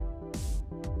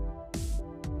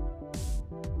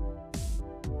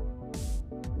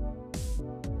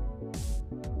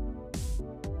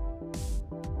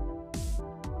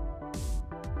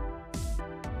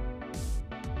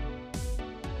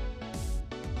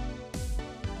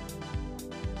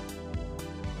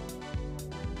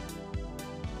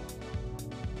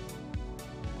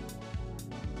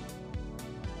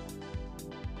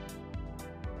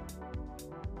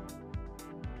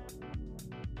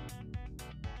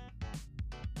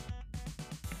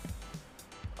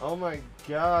Oh my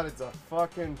god, it's a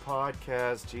fucking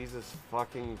podcast. Jesus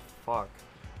fucking fuck.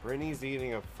 Brittany's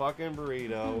eating a fucking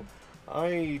burrito.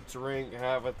 I drank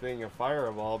half a thing of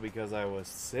Fireball because I was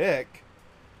sick.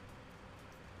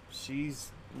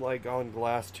 She's like on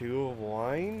glass 2 of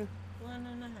wine.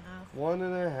 1.5.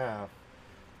 1.5.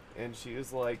 And she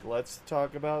was like, let's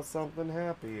talk about something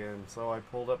happy. And so I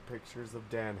pulled up pictures of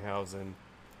Danhausen.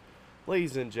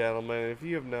 Ladies and gentlemen, if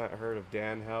you have not heard of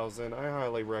Danhausen, I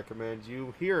highly recommend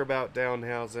you hear about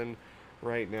Danhausen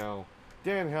right now.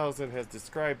 Danhausen has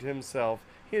described himself,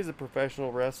 he is a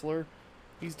professional wrestler.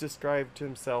 He's described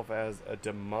himself as a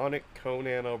demonic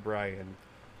Conan O'Brien.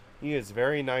 He is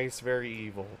very nice, very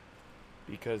evil.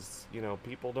 Because, you know,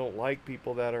 people don't like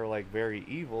people that are, like, very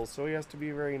evil, so he has to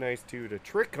be very nice too to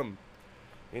trick them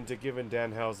into giving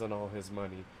Danhausen all his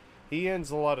money. He ends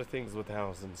a lot of things with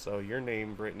Hausen, so your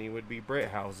name, Brittany, would be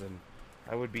Britthausen.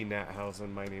 I would be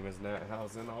Nathausen. My name is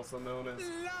Nathausen, also known as...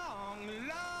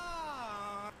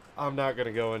 I'm not going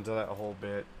to go into that whole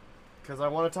bit, because I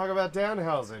want to talk about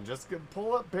Danhausen. Just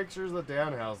pull up pictures of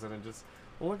Danhausen and just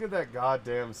look at that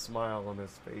goddamn smile on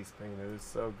his face paint. It is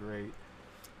so great.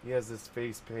 He has this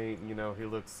face paint, you know,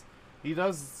 he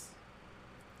does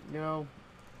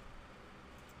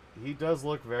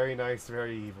look very nice,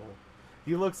 very evil.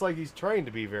 He looks like he's trying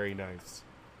to be very nice.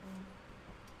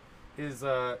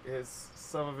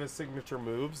 Some of his signature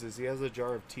moves is he has a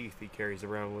jar of teeth he carries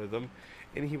around with him,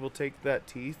 and he will take that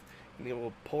teeth and he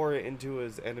will pour it into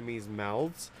his enemies'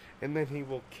 mouths, and then he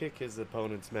will kick his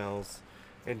opponent's mouths,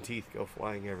 and teeth go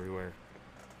flying everywhere.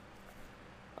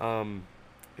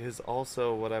 Is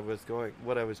also what I was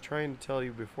trying to tell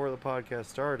you before the podcast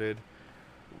started.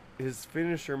 His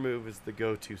finisher move is the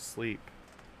go to sleep.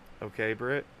 Okay,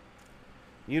 Britt?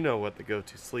 You know what the go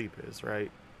to sleep is,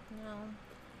 right? No.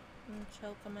 And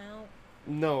choke them out.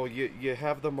 No, you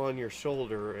have them on your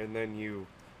shoulder, and then you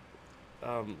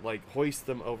like hoist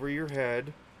them over your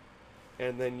head,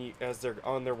 and then as they're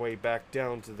on their way back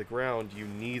down to the ground, you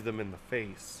knee them in the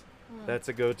face. That's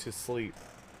a go to sleep.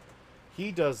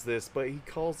 He does this, but he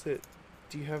calls it...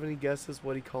 Do you have any guesses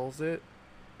what he calls it?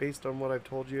 Based on what I've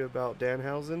told you about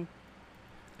Danhausen?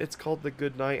 It's called the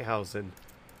Good Night Hausen.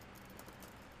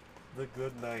 The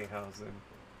Good Night Hausen.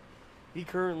 He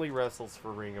currently wrestles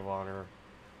for Ring of Honor.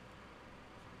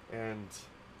 And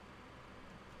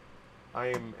I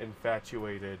am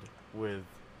infatuated with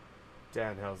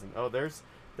Danhausen. Oh, there's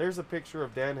a picture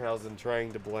of Danhausen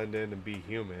trying to blend in and be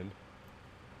human.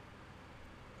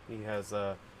 He has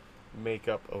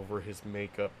makeup over his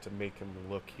makeup to make him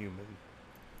look human.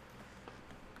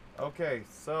 Okay,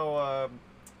 so You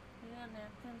got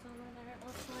napkins over there, it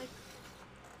looks like.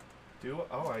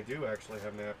 I do actually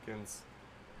have napkins.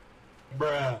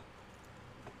 Bruh.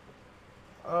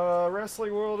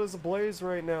 Wrestling world is ablaze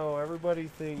right now. Everybody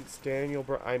thinks Bryan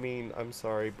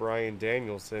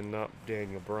Danielson, not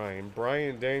Daniel Bryan.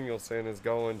 Bryan Danielson is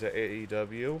going to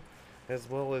AEW, as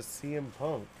well as CM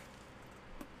Punk.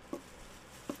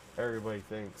 Everybody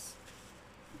thinks.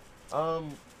 I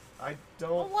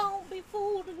don't... I won't be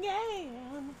fooled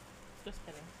again. Just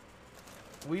kidding.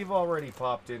 We've already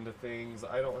popped into things.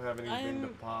 I don't have anything to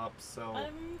pop, so...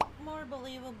 I'm more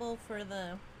believable for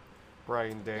the...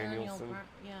 Bryan Danielson.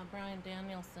 Bryan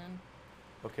Danielson.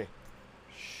 Okay.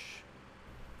 Shh.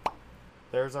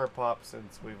 There's our pop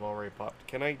since we've already popped.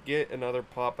 Can I get another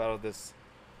pop out of this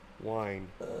wine?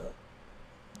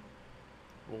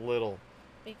 Little.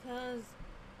 Because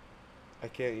I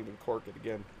can't even cork it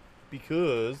again.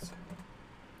 Because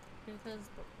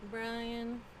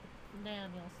Bryan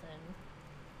Danielson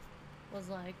was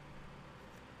like,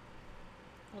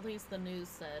 at least the news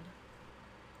said,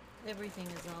 everything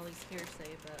is always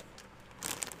hearsay, but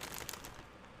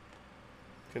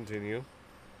continue.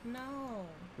 no.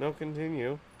 No,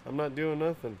 continue. I'm not doing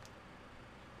nothing.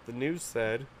 The news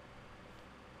said.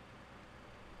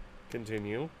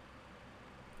 Continue.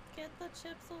 Get the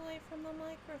chips away from the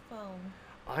microphone.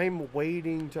 I'm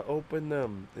waiting to open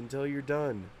them until you're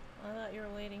done. I thought you were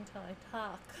waiting till I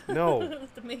talk. No.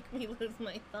 To make me lose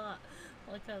my thought.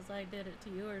 Because I did it to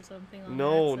you or something on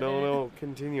No, accident.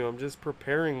 continue. I'm just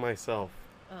preparing myself.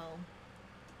 Oh.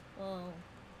 Well.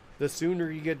 The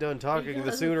sooner you get done talking,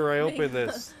 the sooner I open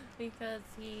this. Because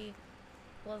he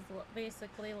was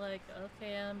basically like,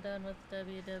 okay, I'm done with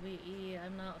WWE.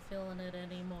 I'm not feeling it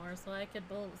anymore. So I could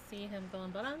both see him going,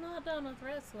 but I'm not done with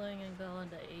wrestling, and going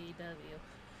to AEW.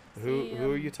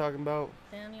 Who are you talking about?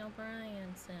 Daniel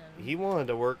Bryanson. He wanted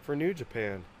to work for New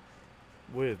Japan.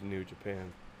 With New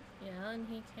Japan. Yeah, and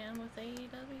he can with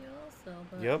AEW also.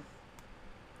 But Yep.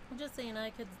 I'm just saying,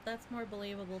 that's more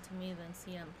believable to me than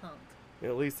CM Punk.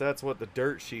 At least that's what the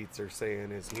dirt sheets are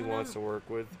saying, is he wants to work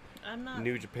with I'm not.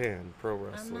 New Japan Pro I'm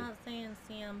Wrestling. not saying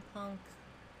CM Punk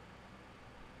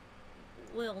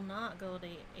will not go to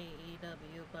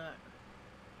AEW, but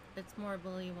it's more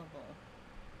believable.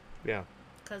 Yeah.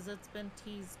 Because it's been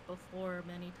teased before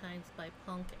many times by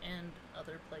Punk and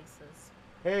other places.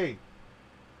 Hey,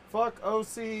 fuck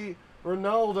OC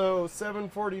Ronaldo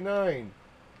 749.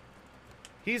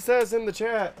 He says in the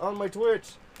chat on my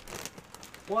Twitch,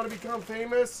 want to become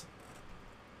famous?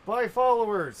 Buy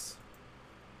followers.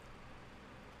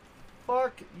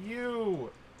 Fuck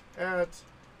you at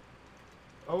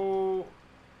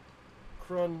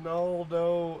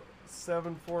Ronaldo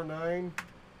 749.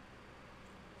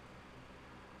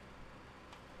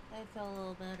 I felt a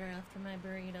little better after my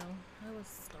burrito. I was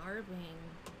starving.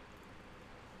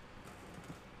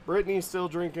 Brittany's still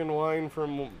drinking wine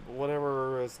from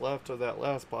whatever is left of that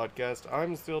last podcast.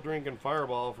 I'm still drinking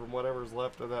Fireball from whatever's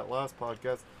left of that last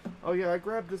podcast. Oh yeah, I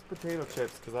grabbed this potato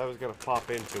chips because I was going to pop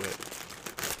into it.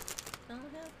 Don't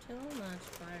have too much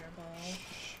Fireball.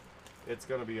 It's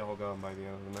going to be all gone by the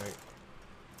end of the night.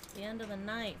 The end of the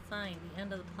night, fine. The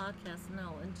end of the podcast,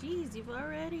 no. And geez, you've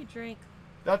already drank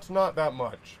That's not that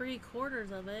much.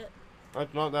 3/4 of it.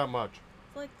 That's not that much.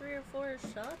 It's like 3 or 4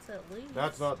 shots at least.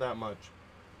 That's not that much.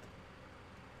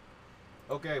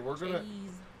 Okay, we're going to...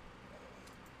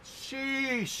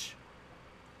 Jeez. Sheesh!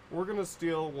 We're going to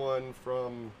steal one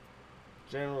from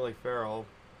Generally Feral.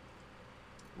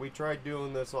 We tried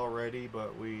doing this already,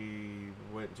 but we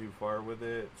went too far with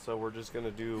it. So we're just going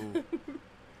to do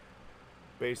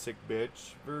basic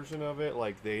bitch version of it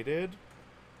like they did.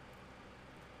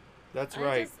 That's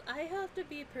right. I have to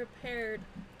be prepared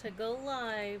to go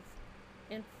live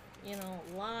and,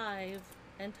 live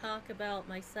and talk about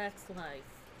my sex life.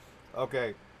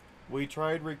 Okay, we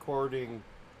tried recording.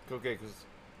 Okay, because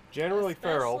Generally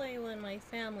Feral, Especially when my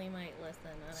family might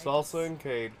listen. And Salsa and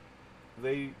Cade,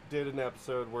 they did an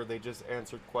episode where they just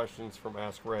answered questions from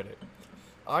Ask Reddit.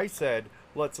 I said,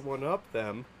 let's one-up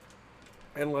them,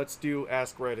 and let's do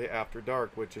Ask Reddit After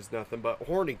Dark, which is nothing but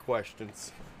horny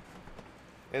questions.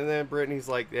 And then Brittany's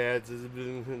like, yeah, it's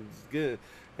good.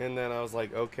 And then I was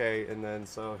like, okay. And then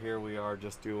so here we are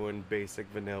just doing basic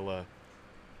vanilla.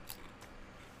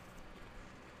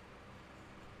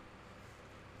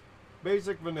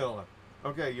 Basic vanilla.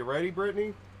 Okay, you ready,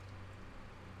 Brittany?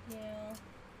 Yeah.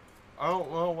 I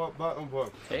don't know what button to push.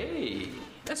 Hey,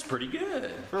 that's pretty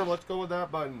good. Sure, let's go with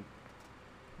that button.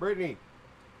 Brittany,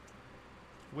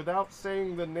 without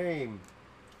saying the name,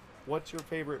 what's your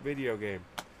favorite video game?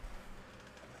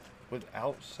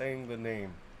 Without saying the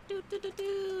name. Do, do, do,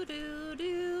 do, do,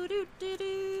 do, do, do,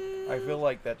 do. I feel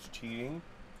like that's cheating.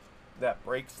 That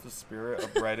breaks the spirit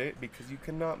of Reddit because you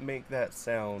cannot make that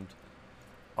sound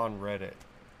on Reddit.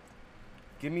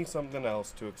 Give me something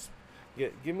else to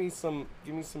give me some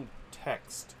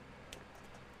text.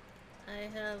 I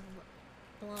have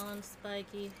blonde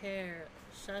spiky hair.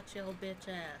 Shut your bitch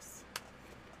ass.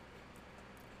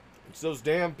 It's those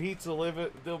damn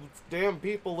those damn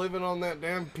people living on that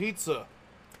damn pizza.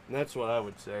 And that's what I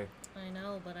would say. I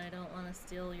know, but I don't want to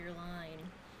steal your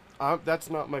line. That's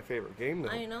not my favorite game though.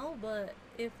 I know, but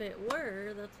if it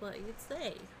were, that's what you'd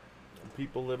say.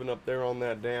 People living up there on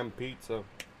that damn pizza.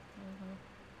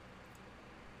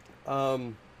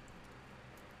 Mm-hmm.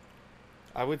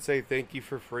 I would say thank you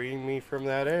for freeing me from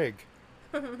that egg.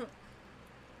 Uh-huh.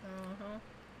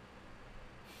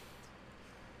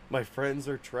 My friends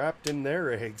are trapped in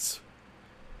their eggs.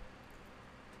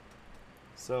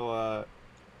 So,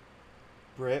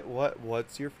 Britt,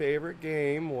 what's your favorite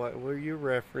game? What were you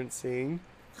referencing?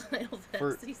 Final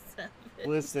Fantasy 7.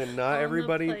 Listen, not On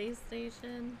everybody, the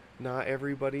PlayStation. not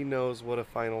everybody knows what a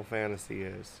Final Fantasy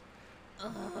is.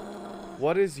 Ugh.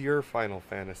 What is your Final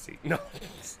Fantasy? No.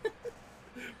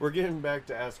 We're getting back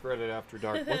to Ask Reddit After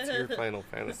Dark. What's your Final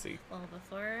Fantasy? Well,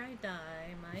 before I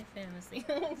die, my fantasy.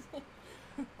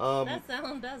 That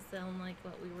does sound like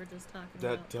what we were just talking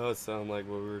That about. does sound like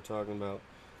what we were talking about.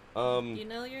 You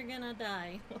know you're gonna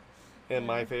die. And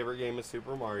my favorite game is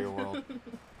Super Mario World.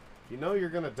 You know you're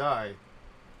gonna die.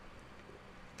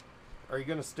 Are you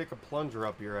gonna stick a plunger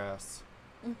up your ass?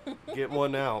 Get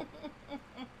one out.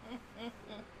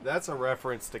 That's a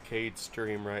reference to Cade's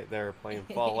stream right there, playing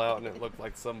Fallout, and it looked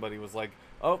like somebody was like,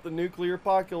 oh, the nuclear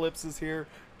apocalypse is here.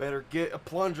 Better get a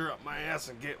plunger up my ass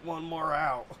and get one more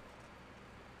out.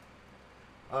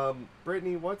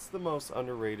 Brittany, what's the most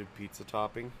underrated pizza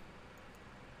topping?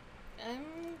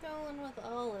 I'm going with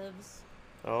olives.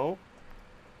 Oh?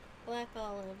 Black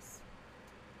olives.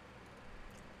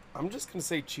 I'm just gonna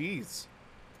say cheese.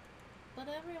 But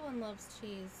everyone loves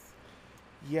cheese.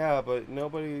 Yeah, but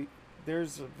nobody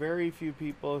there's very few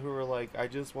people who are like, I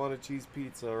just want a cheese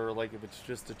pizza, or like if it's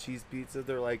just a cheese pizza,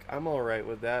 they're like, I'm alright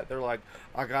with that. They're like,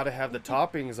 I gotta have the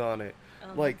toppings on it.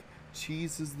 Like,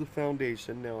 cheese is the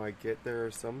foundation. Now, I get there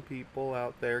are some people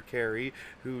out there, Carrie,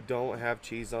 who don't have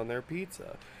cheese on their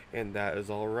pizza, and that is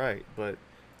alright, but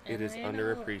it And is I know-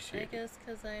 underappreciated. I guess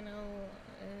because I know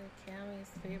Cammie's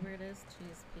favorite is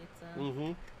cheese pizza.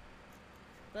 Mm-hmm.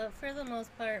 But for the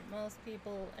most part, most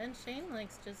people, and Shane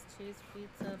likes just cheese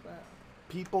pizza, but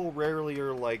People rarely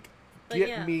are like, but get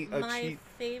yeah, me a my cheese.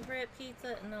 favorite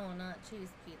pizza, no, not cheese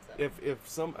pizza.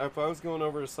 If I was going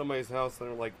over to somebody's house and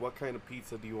they're like, what kind of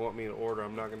pizza do you want me to order?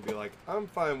 I'm not gonna be like, I'm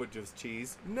fine with just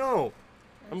cheese. No,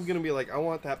 I'm gonna be like, I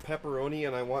want that pepperoni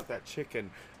and I want that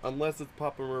chicken, unless it's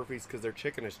Papa Murphy's because their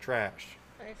chicken is trash.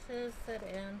 I should have said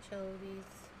anchovies.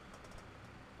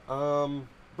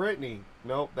 Brittany,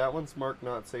 nope, that one's marked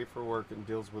not safe for work and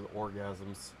deals with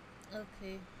orgasms.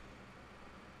 Okay,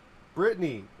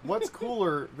 Brittany, what's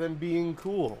cooler than being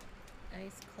cool?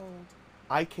 ice cold.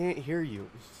 I can't hear you.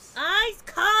 Ice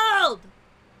cold!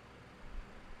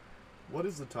 What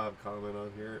is the top comment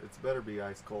on here? It's better be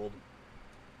ice cold.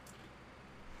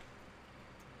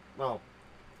 Oh,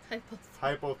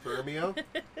 hypothermia.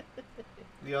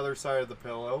 The other side of the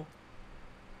pillow.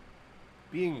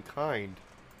 Being kind.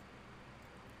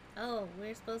 Oh,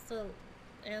 we're supposed to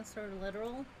answer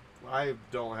literal? I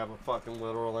don't have a fucking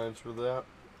literal answer to that.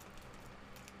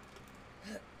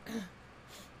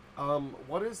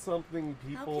 What is something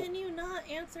people... How can you not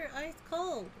answer ice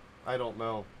cold? I don't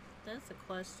know. That's a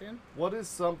question. What is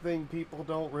something people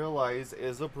don't realize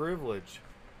is a privilege?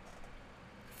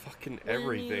 Fucking When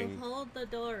everything. you hold the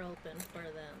door open for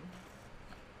them.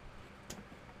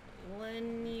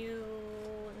 When you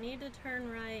need to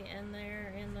turn right and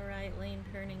they're in the right lane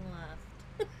turning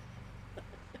left.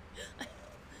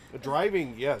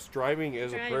 Driving, yes, driving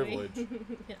is a Driving. privilege.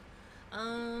 Yeah.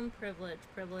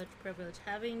 Privilege.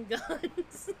 Having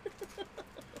guns.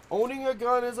 Owning a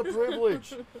gun is a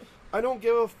privilege. I don't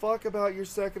give a fuck about your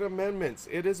Second Amendments.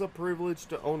 It is a privilege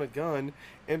to own a gun,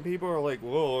 and people are like,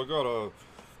 "Whoa, I gotta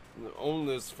own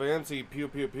this fancy pew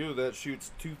pew pew that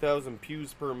shoots 2,000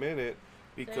 pews per minute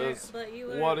because But you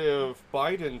what were if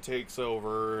Biden takes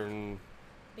over?" And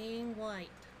being white.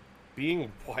 being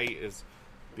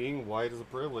white is a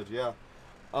privilege. Yeah.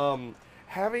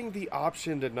 Having the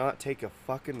option to not take a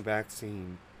fucking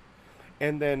vaccine,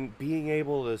 and then being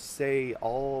able to say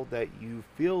all that you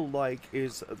feel like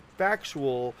is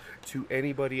factual to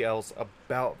anybody else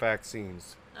about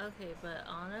vaccines. Okay, but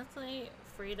honestly,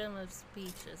 freedom of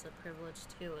speech is a privilege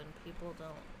too, and people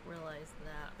don't realize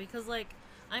that. Because, like,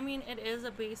 I mean, it is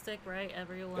a basic right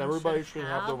Everybody should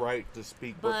have the right to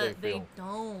speak what they but feel. they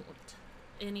don't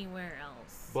anywhere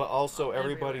else. But also, everywhere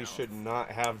everybody else. should not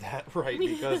have that right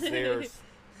because they're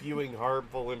spewing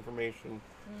harmful information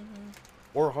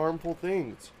or harmful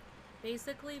things.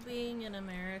 Basically, being in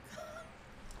America,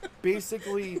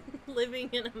 Basically, living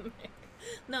in America.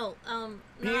 No,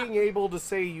 being able to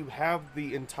say you have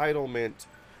the entitlement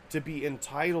to be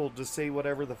entitled to say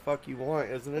whatever the fuck you want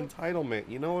is an entitlement.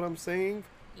 You know what I'm saying?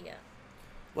 yeah.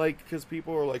 Like, because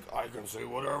people are like, I can say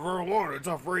whatever I want. It's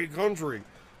a free country.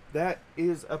 That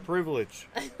is a privilege.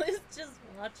 I was just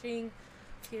watching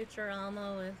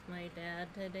Futurama with my dad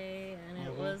today, and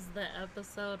it was the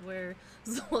episode where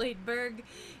Zoidberg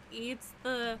eats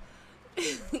the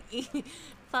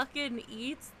fucking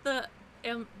eats the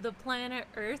planet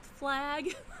Earth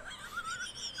flag.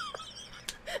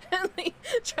 And he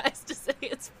tries to say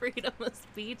it's freedom of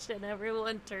speech, and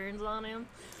everyone turns on him.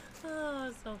 Oh,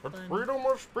 it's so It's funny. freedom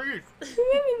of speech.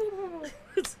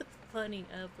 It's a funny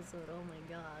episode. Oh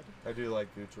my god. I do like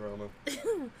Futurama.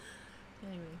 Anyway.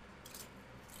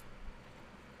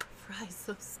 Fry's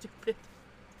so stupid.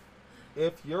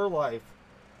 If your life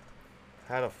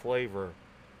had a flavor,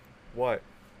 what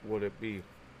would it be?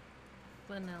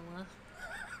 Vanilla.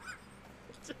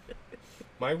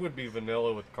 Mine would be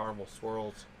vanilla with caramel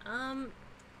swirls.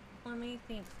 Let me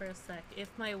think for a sec. If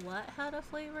my what had a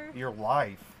flavor? Your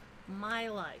life. My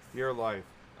life. Your life.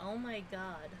 Oh my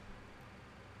god.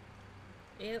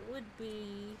 It would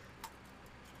be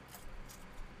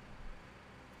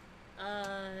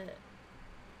I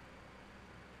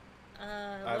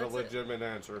have a what's it- legitimate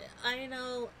answer. I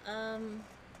know,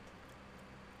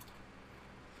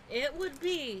 it would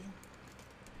be,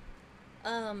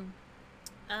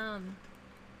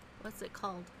 what's it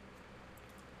called?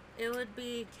 It would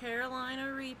be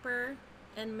Carolina Reaper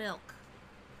and milk.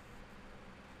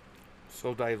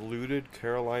 So diluted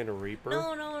Carolina Reaper?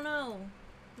 No.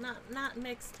 Not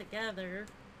mixed together.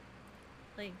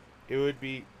 Like, It would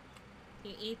be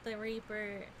you eat the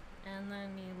Reaper and then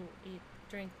you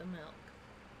drink the milk.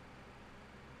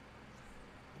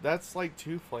 That's like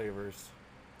 2 flavors.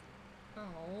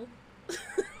 Oh.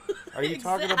 Are you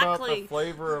talking about the Exactly.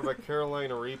 flavor of a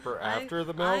Carolina Reaper after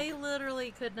the milk? I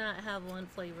literally could not have one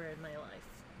flavor in my life.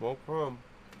 No problem.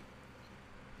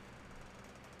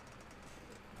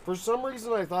 For some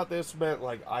reason, I thought this meant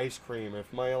like ice cream.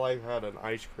 If my life had an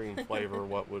ice cream flavor,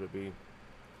 what would it be?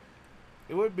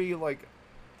 It would be like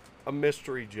a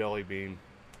mystery jelly bean.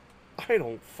 I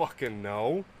don't fucking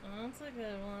know. Oh, that's a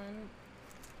good one.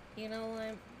 You know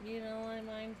why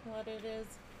mine what it is?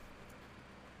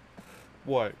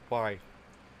 What? Why?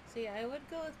 See, I would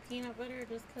go with peanut butter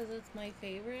just because it's my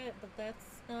favorite, but that's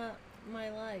not my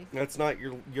life. That's not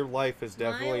your life is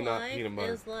definitely my not life peanut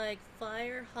butter. is like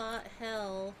fire hot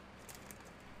hell,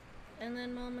 and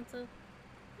then moments of,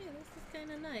 yeah, this is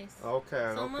kind of nice.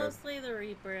 Okay, So okay. mostly the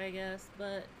Reaper, I guess,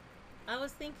 but I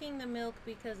was thinking the milk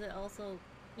because it also,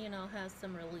 has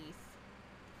some relief.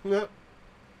 Yep.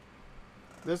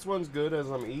 This one's good as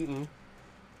I'm eating.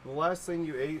 The last thing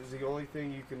you ate is the only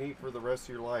thing you can eat for the rest of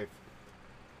your life.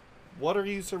 What are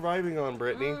you surviving on,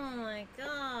 Brittany? Oh my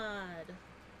god.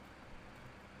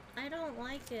 I don't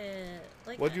like it.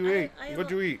 Like, What'd you eat? What'd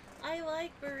you eat? I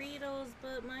like burritos,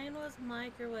 but mine was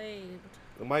microwaved.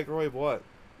 The microwave what?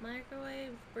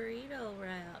 Microwave burrito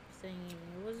wrap thingy.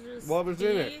 It was just What was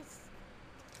in it?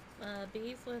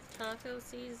 Beef with taco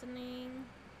seasoning,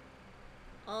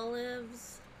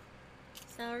 olives,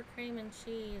 sour cream, and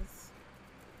cheese.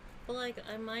 But like,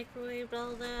 I microwaved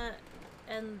all that,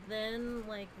 and then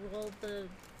like rolled the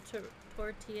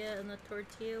tortilla, and the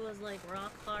tortilla was like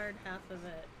rock hard, half of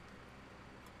it.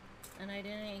 And I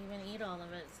didn't even eat all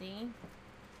of it, see?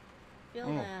 Feel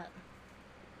that.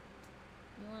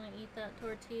 You want to eat that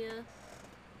tortilla?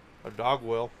 A dog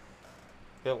will.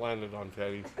 It landed on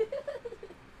Teddy.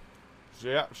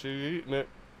 Yeah, she's eating it.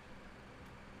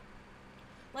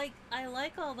 Like, I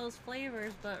like all those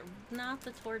flavors, but not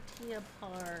the tortilla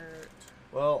part.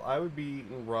 Well, I would be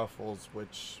eating Ruffles,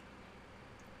 which,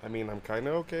 I mean, I'm kind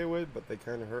of okay with, but they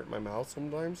kind of hurt my mouth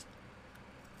sometimes.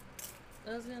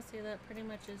 I was gonna say that pretty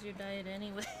much is your diet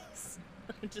anyways.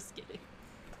 I'm just kidding.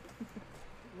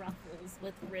 Ruffles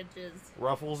with ridges.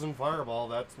 Ruffles and Fireball,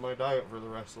 that's my diet for the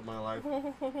rest of my life.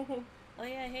 Oh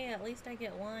yeah, hey, at least I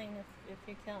get wine if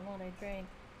you count what I drank.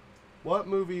 What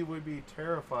movie would be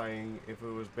terrifying if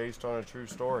it was based on a true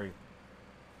story?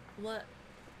 What?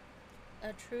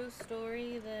 A true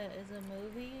story that is a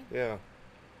movie? Yeah.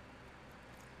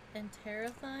 And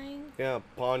terrifying? Yeah,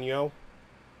 Ponyo.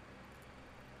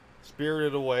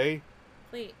 Spirited Away.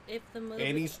 Wait, if the movie...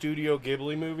 Any Studio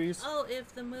Ghibli movies? Oh,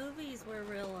 if the movies were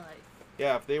real life.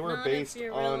 Yeah, if they were Not based if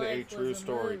your on real a life true was a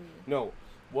story. movie. No.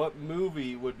 What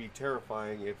movie would be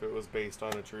terrifying if it was based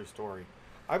on a true story?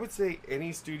 I would say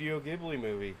any Studio Ghibli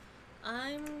movie.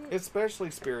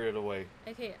 Especially Spirited Away.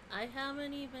 Okay, I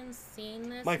haven't even seen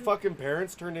this. My fucking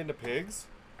parents turned into pigs?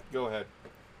 Go ahead.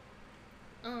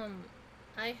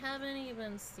 I haven't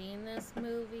even seen this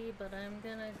movie, but I'm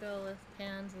gonna go with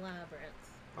Pan's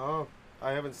Labyrinth. Oh,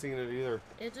 I haven't seen it either.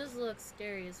 It just looks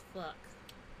scary as fuck.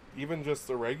 Even just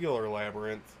the regular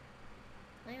Labyrinth.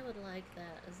 I would like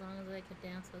that, as long as I could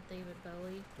dance with David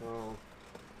Bowie. Oh.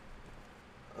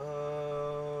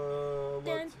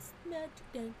 Dance,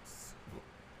 magic dance.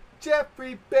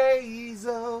 Jeffrey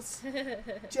Bezos.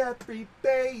 Jeffrey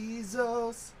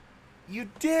Bezos. You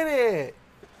did it!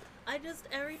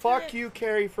 Every time... Fuck you,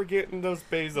 Carrie, for getting those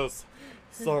Bezos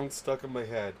songs stuck in my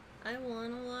head. I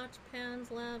wanna watch Pan's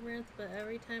Labyrinth, but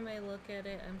every time I look at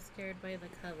it, I'm scared by the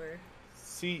cover.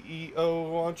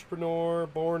 CEO entrepreneur,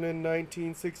 born in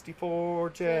 1964,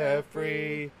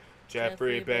 Jeffrey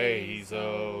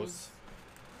Bezos.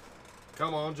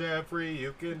 Come on, Jeffrey,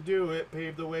 you can do it.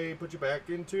 Pave the way, put you back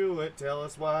into it. Tell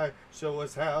us why, show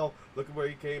us how. Look at where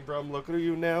you came from, look at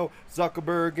you now.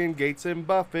 Zuckerberg and Gates and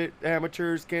Buffett.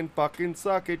 Amateurs can fucking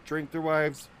suck it. Drink their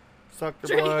wives, suck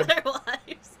their blood. Drink their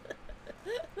lives.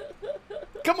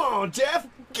 Come on, Jeff,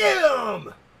 get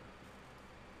 'em!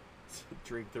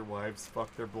 Drink their wives,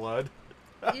 fuck their blood.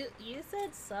 You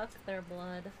said suck their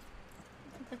blood.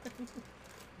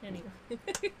 Anyway.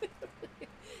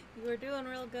 You were doing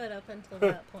real good up until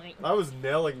that point. I was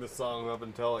nailing the song up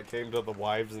until it came to the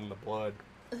wives and the blood.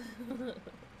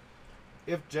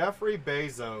 If Jeffrey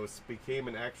Bezos became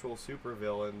an actual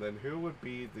supervillain, then who would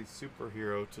be the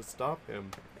superhero to stop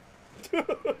him?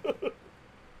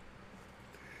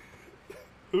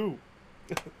 Who?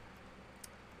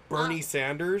 Bernie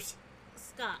Sanders?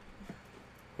 Scott.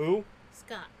 Who?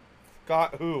 Scott.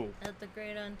 Scott who? At the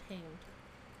Great Untamed.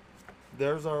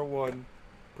 There's our one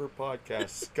per podcast.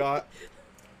 Scott.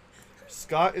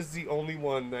 Scott is the only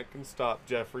one that can stop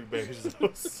Jeffrey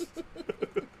Bezos.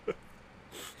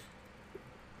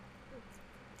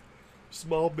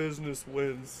 Small business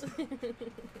wins.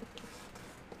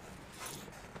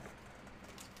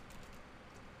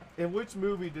 In which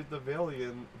movie did the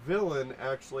villain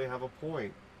actually have a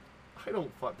point? I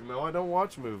don't fucking know. I don't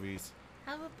watch movies.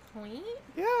 Have a point?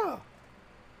 Yeah.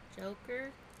 Joker?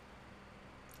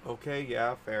 Okay,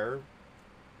 yeah, fair.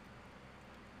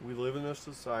 We live in a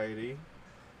society.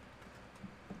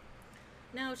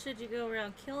 Now, should you go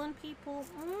around killing people?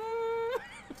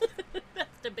 That's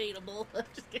debatable. I'm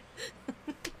just kidding.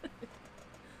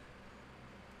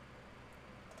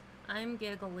 I'm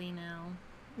giggly now.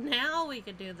 Now we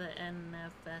could do the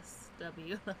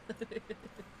NFSW.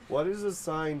 What is a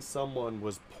sign someone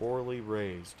was poorly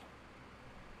raised?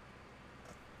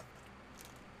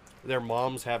 Their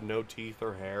moms have no teeth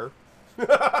or hair.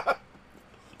 What?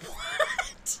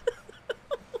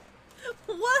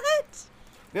 What?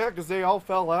 Yeah, because they all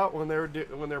fell out when they were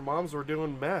when their moms were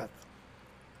doing meth.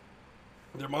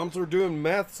 Their moms were doing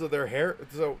meth, so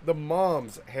the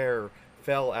mom's hair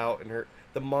fell out and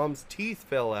the mom's teeth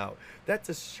fell out. That's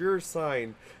a sure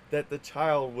sign that the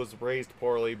child was raised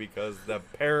poorly because the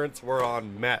parents were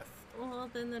on meth. Well,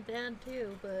 then the dad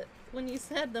too. But when you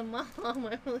said the mom, I'm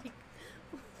like,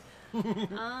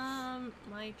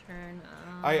 my turn.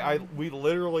 We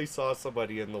literally saw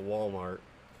somebody in the Walmart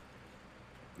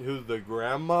who the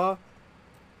grandma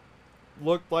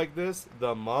looked like this,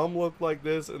 the mom looked like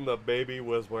this, and the baby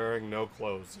was wearing no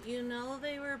clothes. You know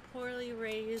they were poorly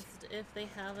raised if they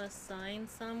have a sign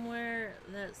somewhere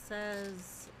that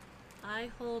says,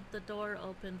 I hold the door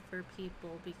open for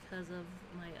people because of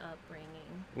my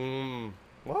upbringing.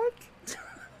 What?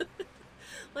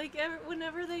 Like,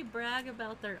 whenever they brag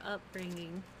about their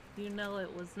upbringing, you know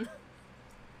it was not.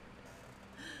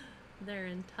 They're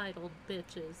entitled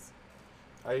bitches.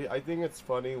 I think it's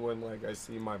funny when, like, I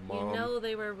see my mom... You know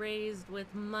they were raised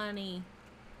with money.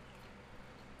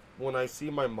 When I see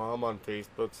my mom on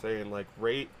Facebook saying, like,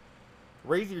 raise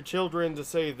your children to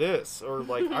say this, or,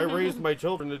 like, I raised my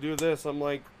children to do this, I'm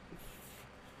like...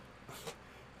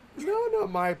 None of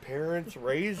my parents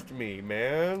raised me,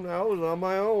 man. I was on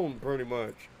my own, pretty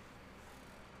much.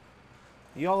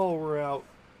 Y'all were out...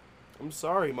 I'm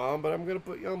sorry, Mom, but I'm gonna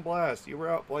put you on blast. You were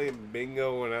out playing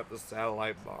bingo and at the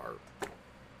satellite bar.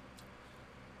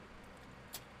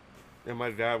 And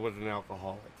my dad was an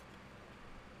alcoholic.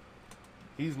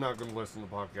 He's not going to listen to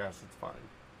the podcast. It's fine.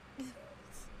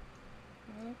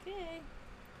 Okay.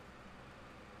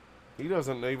 He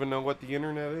doesn't even know what the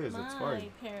internet is. My It's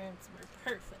fine. parents were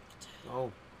perfect.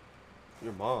 Oh,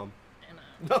 your mom.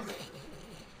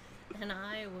 And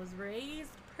I was raised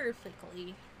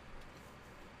perfectly.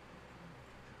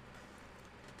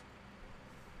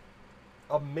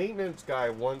 A maintenance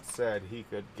guy once said he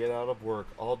could get out of work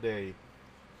all day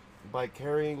by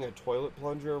carrying a toilet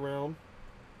plunger around.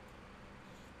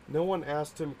 No one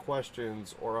asked him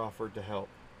questions or offered to help.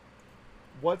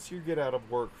 What's your get out of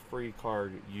work free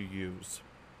card you use?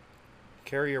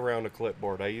 Carry around a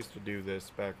clipboard. I used to do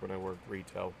this back when I worked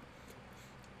retail.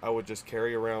 I would just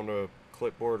carry around a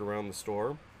clipboard around the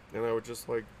store, and I would just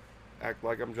like act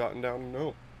like I'm jotting down a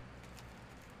note.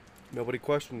 Nobody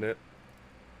questioned it.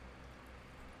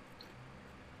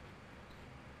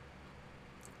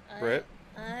 Brett?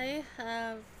 I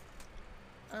have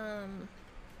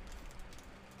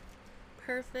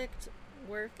perfect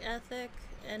work ethic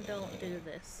and don't do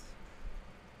this.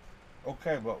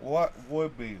 Okay, but what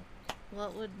would be?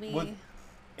 What would be? Would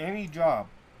any job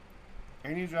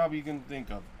you can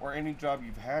think of, or any job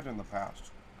you've had in the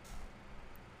past.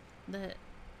 That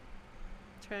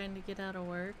trying to get out of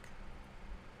work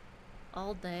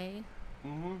all day.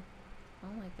 Mm-hmm.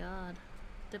 Oh my god.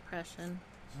 Depression.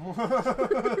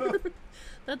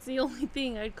 That's the only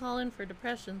thing I'd call in for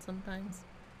depression sometimes.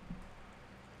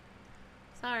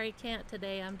 Sorry, can't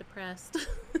today. I'm depressed.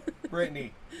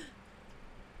 Brittany,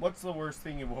 what's the worst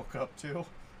thing you woke up to?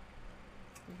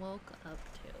 Woke up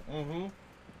to. Mm-hmm.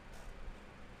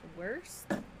 Worst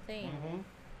thing. Mm-hmm.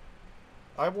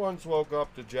 I once woke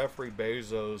up to Jeffrey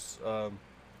Bezos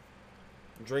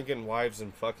drinking wives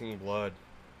and fucking blood.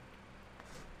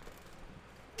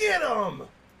 Get him!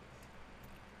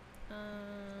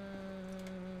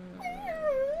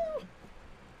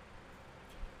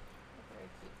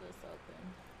 Keep this open.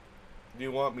 Do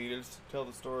you want me to tell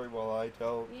the story while I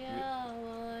tell? Yeah,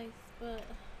 well, but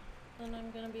then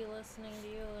I'm gonna be listening to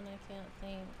you and I can't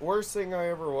think. Worst thing I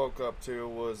ever woke up to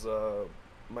was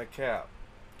my cat,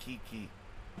 Kiki.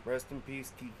 Rest in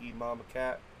peace, Kiki, mama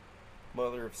cat,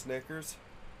 mother of Snickers.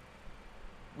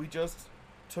 We just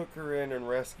took her in and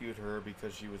rescued her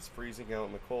because she was freezing out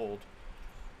in the cold.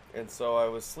 And so I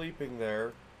was sleeping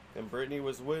there, and Brittany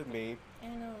was with me, I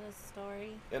know this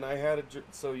story. and I had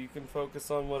so you can focus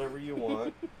on whatever you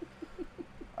want.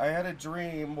 I had a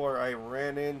dream where I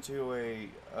ran into a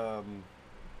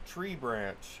tree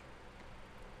branch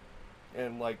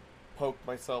and like poked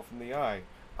myself in the eye.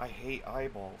 I hate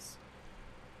eyeballs.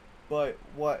 But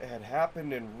what had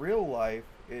happened in real life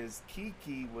is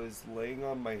Kiki was laying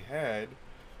on my head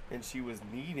and she was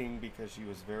kneading because she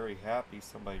was very happy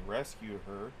somebody rescued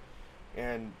her.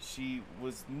 And she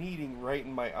was kneading right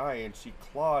in my eye and she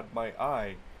clawed my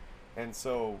eye. And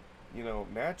so, you know,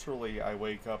 naturally I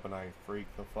wake up and I freak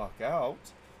the fuck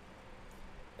out.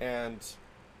 And,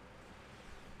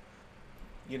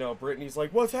 you know, Brittany's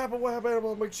like, what's happened? What happened?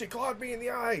 I'm like, she clawed me in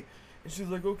the eye. And she's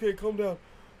like, okay, calm down.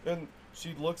 And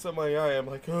she looks at my eye. I'm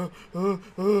like,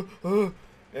 And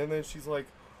then she's like,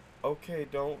 okay,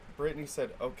 don't. Brittany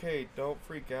said, okay, don't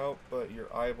freak out, but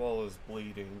your eyeball is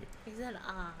bleeding. He said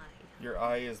eye. Your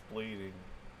eye is bleeding.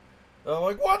 And I'm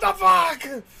like, what the fuck?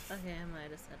 Okay, I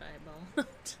might have said eyeball.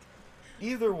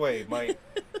 Either way, my,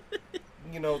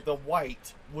 you know, the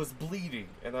white was bleeding.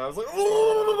 And I was like,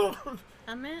 oh!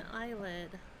 I meant eyelid.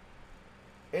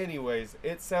 Anyways,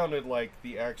 it sounded like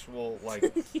the actual,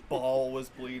 like, ball was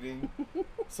bleeding.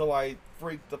 So I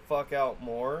freaked the fuck out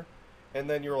more. And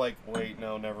then you're like, wait,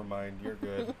 no, never mind. You're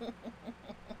good.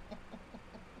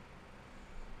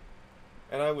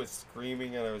 And I was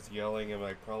screaming and I was yelling and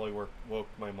I probably woke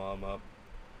my mom up.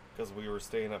 Because we were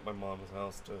staying at my mom's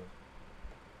house to...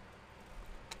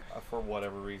 for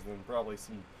whatever reason. Probably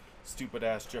some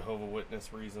stupid-ass Jehovah's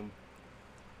Witness reason.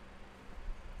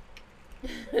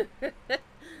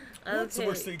 What's the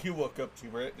worst thing you woke up to,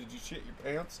 Brett? Did you shit your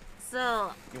pants?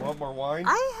 So... You want more wine?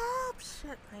 I have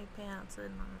shit my pants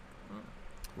in my...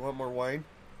 You want more wine?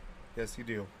 Yes, you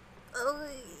do.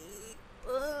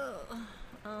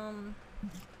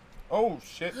 Oh,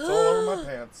 shit. It's all over my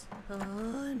pants. Oh,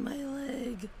 and my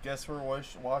leg. Guess we're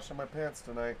washing my pants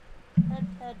tonight.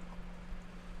 Head.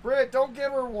 Britt, don't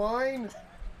give her wine.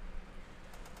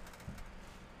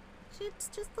 It's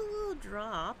just a little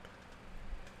drop.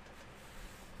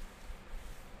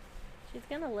 She's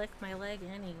gonna lick my leg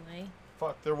anyway.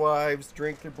 Fuck their wives,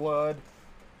 drink their blood.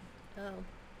 Oh.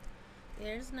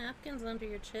 There's napkins under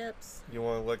your chips. You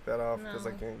want to lick that off? Because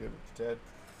I No. can't give it to Ted.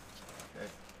 Okay.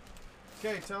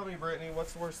 Okay, tell me, Brittany,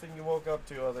 what's the worst thing you woke up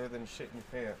to other than shitting your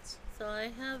pants? So I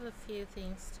have a few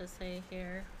things to say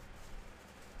here.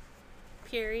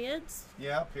 Periods.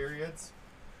 Yeah, periods.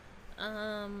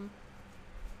 I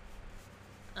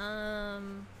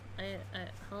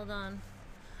hold on.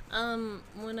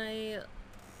 When I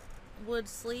would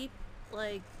sleep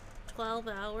like 12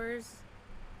 hours,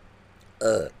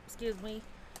 excuse me,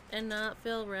 and not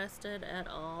feel rested at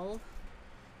all,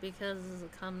 because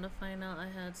come to find out I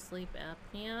had sleep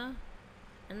apnea,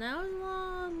 and that was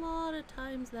a lot of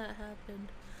times that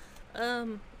happened.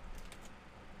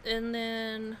 And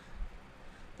then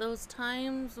those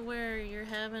times where you're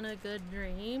having a good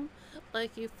dream,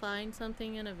 like you find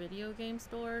something in a video game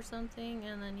store or something,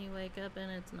 and then you wake up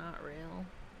and it's not real.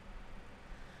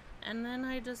 And then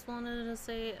I just wanted to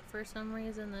say, for some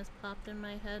reason this popped in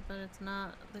my head, but it's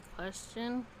not the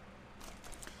question.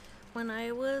 When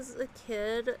I was a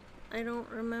kid, I don't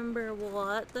remember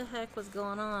what the heck was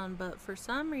going on, but for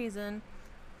some reason,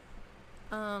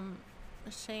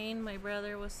 Shane, my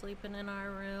brother, was sleeping in our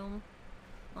room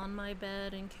on my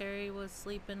bed, and Carrie was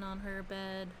sleeping on her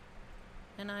bed,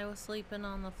 and I was sleeping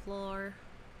on the floor.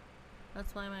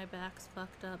 That's why my back's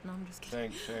fucked up. No, I'm just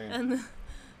kidding. Thanks, Shane. And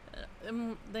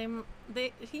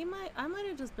I might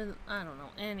have just been, I don't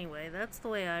know. Anyway, that's the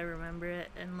way I remember it.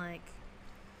 And like,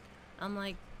 I'm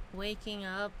like waking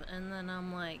up, and then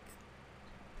I'm like,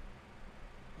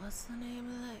 what's the name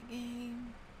of that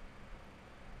game?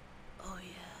 Oh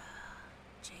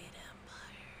yeah, Jade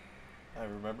Empire. I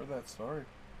remember that story.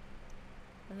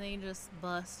 And they just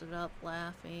busted up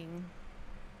laughing.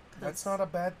 That's not a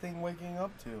bad thing waking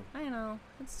up to. I know.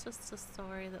 It's just a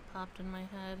story that popped in my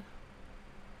head.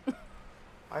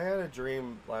 I had a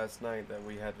dream last night that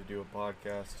we had to do a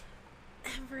podcast.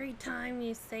 Every time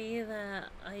you say that,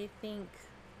 I think,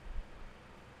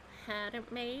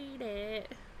 hadn't made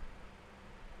it.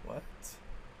 What?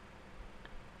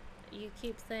 You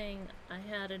keep saying, I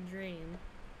had a dream.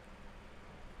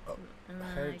 Oh, And I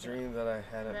then had a go, dream that I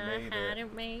hadn't that made I it.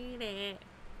 hadn't made it.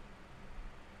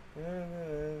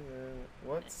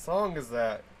 What song is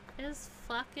that? It's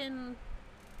fucking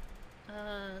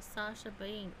Sasha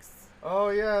Banks. Oh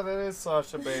yeah, that is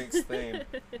Sasha Banks' theme.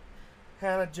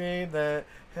 Had a dream that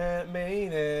had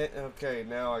made it. Okay,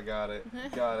 now I got it.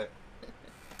 Got it.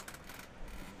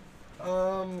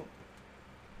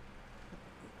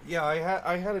 Yeah,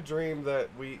 I had a dream that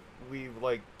we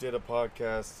like did a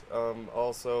podcast.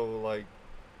 Also like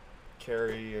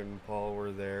Carrie and Paul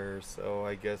were there, so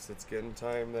I guess it's getting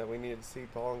time that we need to see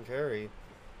Paul and Carrie.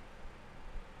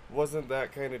 Wasn't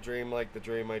that kind of dream like the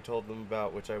dream I told them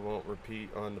about, which I won't repeat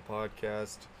on the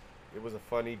podcast. It was a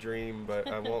funny dream, but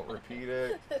I won't repeat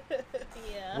it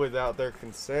Yeah. without their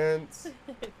consent.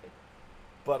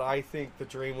 But I think the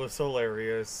dream was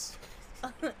hilarious.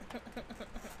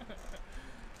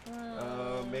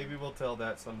 Maybe we'll tell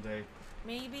that someday.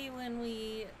 Maybe when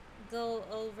we go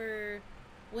over,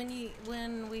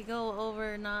 when we go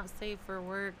over not safe for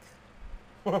work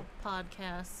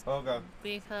podcast, Okay.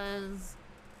 because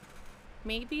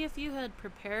maybe if you had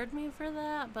prepared me for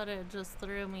that, but it just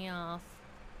threw me off,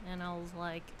 and I was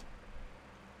like,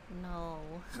 no.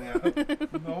 Yeah.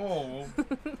 No.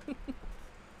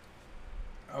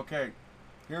 Okay.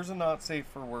 Here's a not safe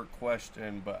for work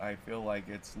question, but I feel like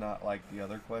it's not like the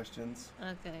other questions.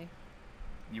 Okay.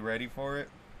 You ready for it?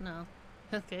 No.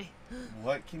 Okay.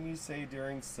 What can you say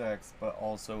during sex, but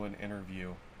also an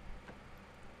interview?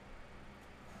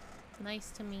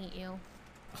 Nice to meet you.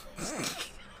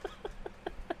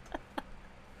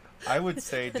 I would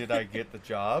say, did I get the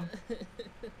job?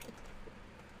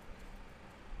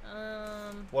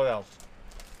 What else?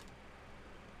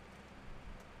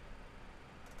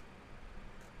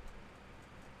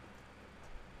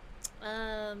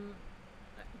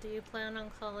 Do you plan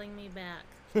on calling me back?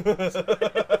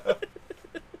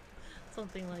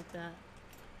 Something like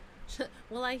that.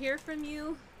 Will I hear from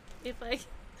you if I...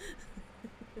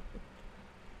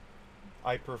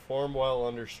 I perform well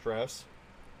under stress.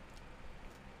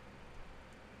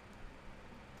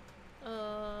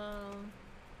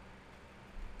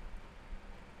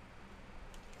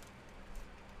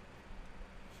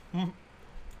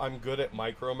 I'm good at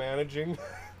micromanaging.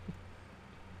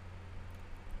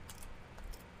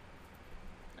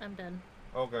 I'm done.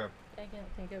 Okay. I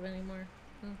can't think of any more.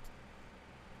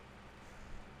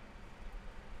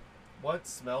 What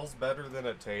smells better than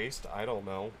it tastes? I don't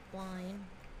know. Wine.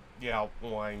 Yeah,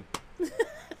 wine.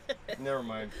 Never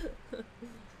mind.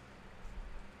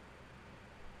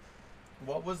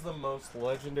 What was the most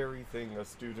legendary thing a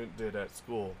student did at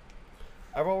school?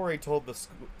 I've already told the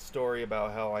story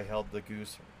about how I held the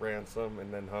goose ransom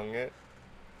and then hung it.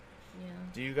 Yeah.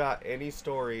 Do you got any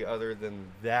story other than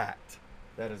that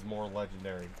that is more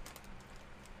legendary?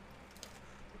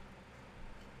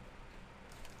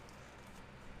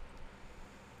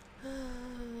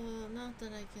 Not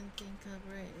that I can think of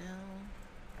right now.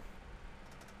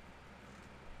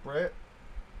 Britt,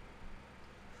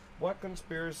 what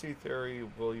conspiracy theory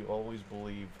will you always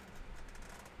believe?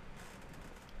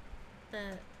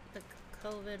 That the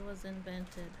COVID was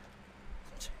invented.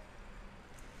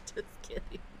 Just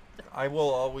kidding. I will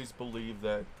always believe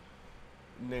that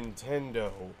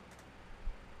Nintendo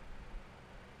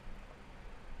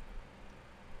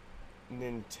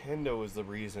is the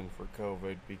reason for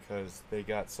COVID, because they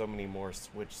got so many more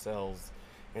Switch cells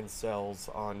and cells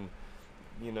on,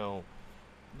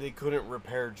 they couldn't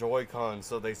repair Joy-Cons,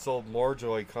 so they sold more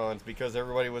Joy-Cons because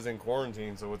everybody was in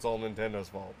quarantine, so it's all Nintendo's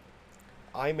fault.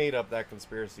 I made up that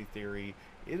conspiracy theory.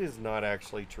 It is not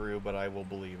actually true, but I will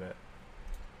believe it.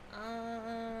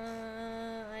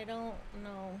 I don't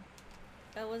know.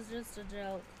 That was just a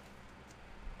joke.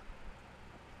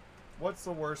 What's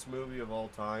the worst movie of all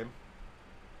time?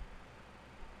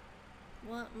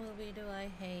 What movie do I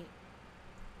hate?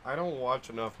 I don't watch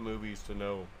enough movies to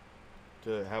know,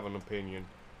 to have an opinion.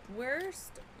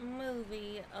 Worst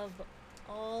movie of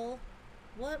all...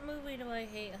 What movie do I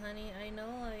hate, honey? I know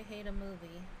I hate a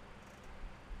movie.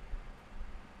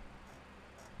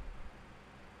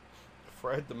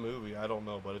 Fred the movie, I don't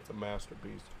know, but it's a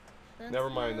masterpiece. That's Never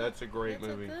mind, not- that's a great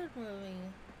movie. It's a good movie.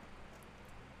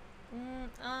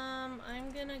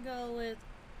 I'm gonna go with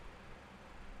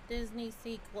Disney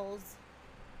sequels.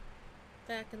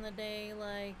 Back in the day,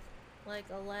 like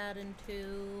Aladdin 2.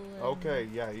 And Okay,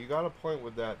 yeah, you got a point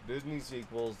with that. Disney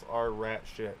sequels are rat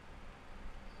shit.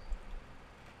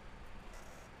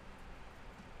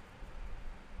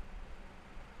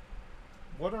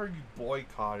 What are you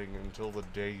boycotting until the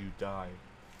day you die?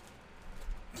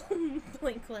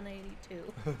 Blink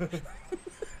 182.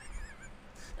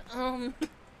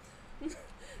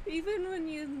 Even when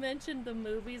you mentioned the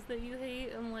movies that you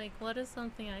hate, I'm like, what is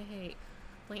something I hate?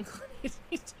 Blink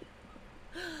 182.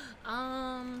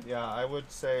 Yeah, I would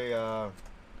say No.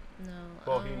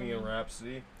 Bohemian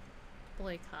Rhapsody.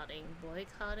 Boycotting.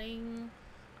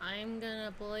 I'm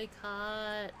gonna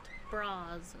boycott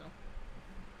bras. No.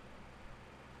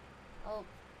 Oh,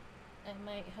 I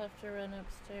might have to run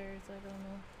upstairs. I don't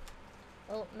know.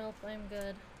 Oh, nope, I'm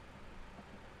good.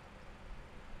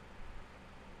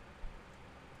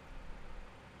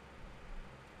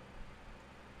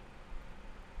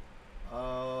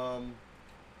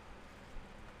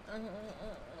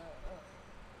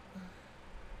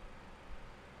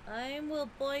 I will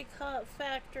boycott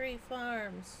factory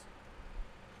farms.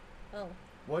 Oh,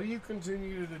 What do you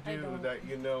continue to I do don't. that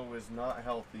you know is not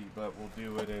healthy, but will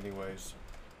do it anyways?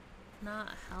 not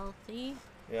healthy.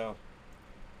 Yeah.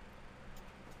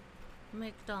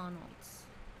 McDonald's.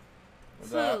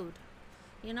 That- Food.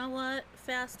 You know what?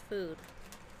 Fast food.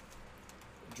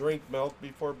 Drink milk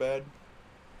before bed.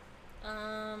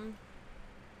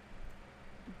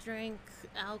 Drink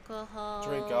alcohol.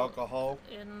 Drink alcohol.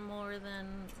 In more than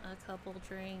a couple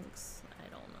drinks. I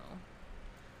don't know.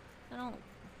 I don't.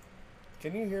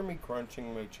 Can you hear me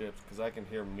crunching my chips? Because I can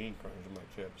hear me crunching my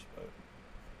chips, but...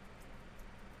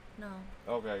 No.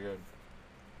 Okay, good.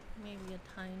 Maybe a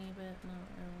tiny bit. Not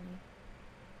really.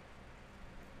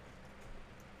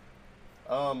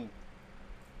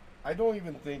 I don't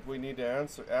even think we need to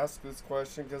ask this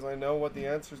question because I know what the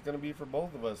answer is going to be for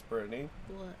both of us, Brittany.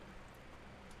 What?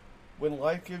 When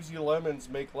life gives you lemons,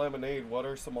 make lemonade. What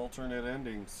are some alternate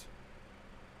endings?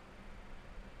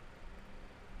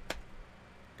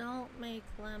 Don't make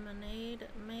lemonade.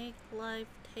 Make life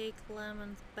take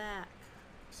lemons back.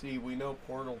 See, we know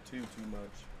Portal 2 too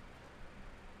much.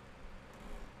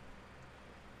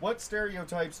 What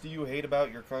stereotypes do you hate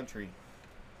about your country?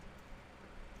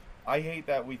 I hate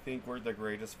that we think we're the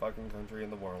greatest fucking country in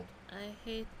the world. I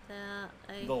hate that.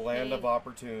 The land of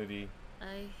opportunity.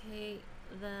 I hate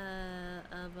the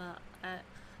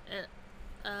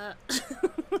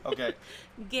Okay.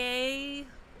 gay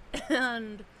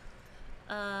and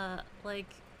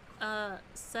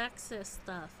sexist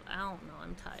stuff. I don't know.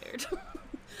 I'm tired.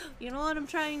 You know what I'm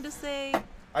trying to say?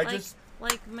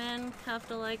 Like men have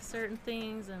to like certain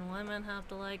things and women have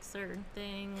to like certain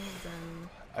things and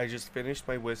I just finished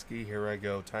my whiskey. Here I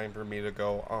go. Time for me to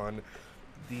go on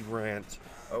the rant.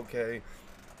 Okay.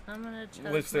 I'm gonna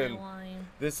chug Listen, my wine.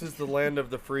 this is the land of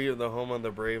the free and the home of the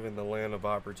brave and the land of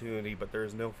opportunity, but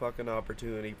there's no fucking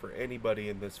opportunity for anybody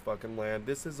in this fucking land.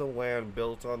 This is a land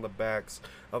built on the backs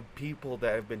of people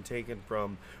that have been taken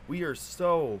from. We are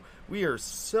so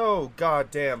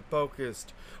goddamn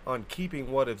focused on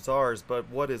keeping what is ours, but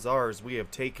what is ours we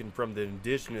have taken from the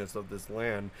indigenous of this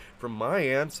land, from my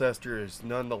ancestors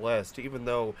nonetheless. Even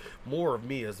though more of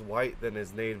me is white than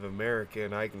is Native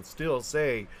American, I can still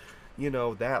say, you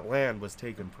know, that land was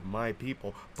taken from my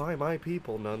people, by my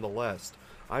people nonetheless.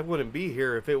 I wouldn't be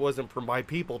here if it wasn't for my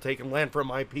people taking land from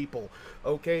my people.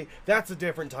 Okay? That's a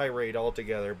different tirade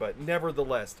altogether, but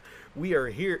nevertheless, we are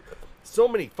here. So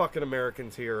many fucking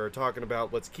Americans here are talking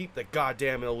about let's keep the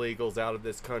goddamn illegals out of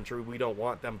this country. We don't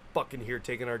want them fucking here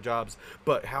taking our jobs.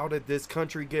 But how did this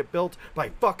country get built? By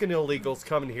fucking illegals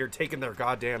coming here, taking their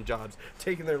goddamn jobs,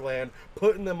 taking their land,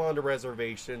 putting them onto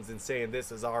reservations and saying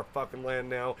this is our fucking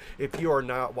land now. If you are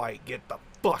not white, get the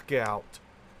fuck out.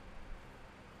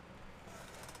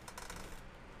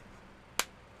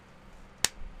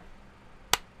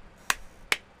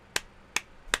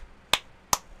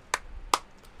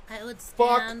 I would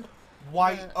Fuck stand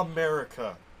white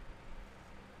America.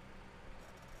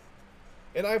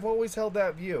 And I've always held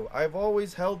that view. I've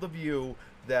always held the view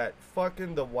that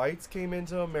fucking the whites came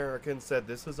into America and said,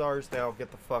 this is ours now,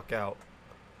 get the fuck out.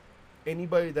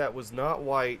 Anybody that was not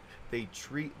white, they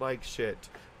treat like shit.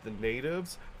 The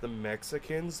natives, the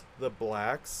Mexicans, the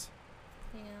blacks,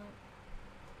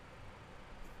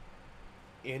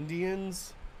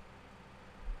 Indians.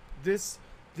 This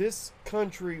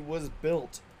country was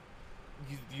built,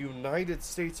 the United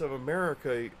States of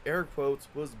America, air quotes,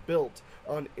 was built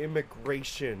on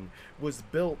immigration, was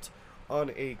built on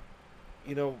a,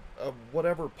 you know, a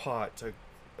whatever pot,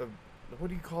 what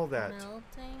do you call that? melting.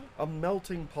 A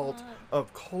melting pot Pot.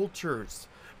 of cultures.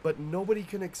 But nobody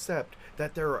can accept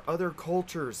that there are other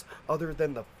cultures other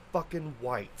than the fucking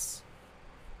whites.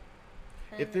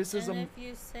 If this is and a- if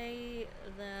you say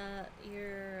that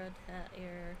you're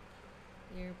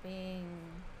being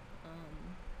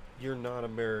You're not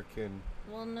American.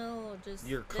 well, no, just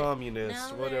You're they- communist,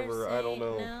 now whatever, they're I don't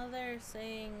saying- know. Now they're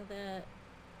saying that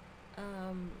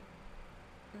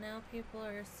now people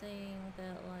are saying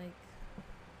that like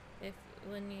if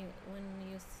when you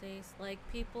say like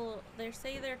people they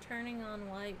say they're turning on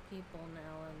white people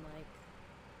now and like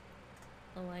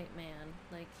the white man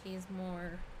like he's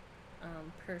more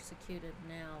persecuted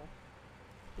now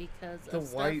because The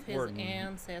of white stuff his were-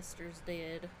 ancestors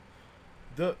did.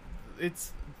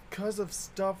 It's because of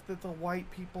stuff that the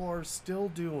white people are still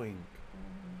doing.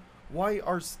 White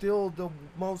are still the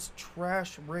most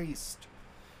trash raced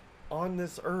on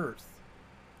this earth.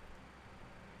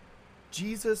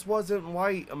 Jesus wasn't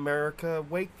white, America.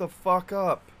 Wake the fuck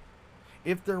up.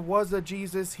 If there was a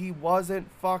Jesus, he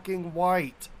wasn't fucking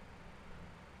white.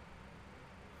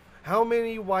 How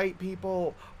many white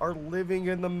people are living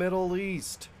in the Middle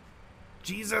East?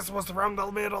 Jesus was from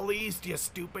the Middle East, you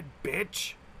stupid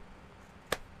bitch.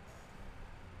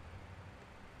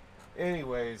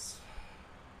 Anyways,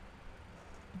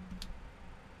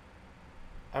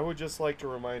 I would just like to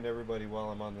remind everybody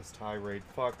while I'm on this tirade,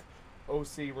 fuck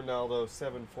OC Ronaldo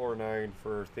 749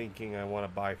 for thinking I want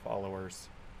to buy followers.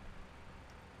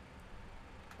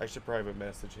 I should private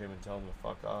message him and tell him to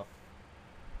fuck off.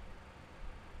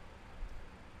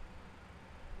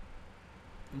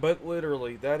 But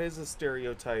literally, that is a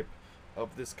stereotype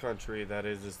of this country that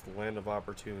is just the land of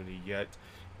opportunity. Yet,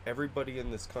 everybody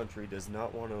in this country does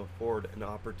not want to afford an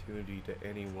opportunity to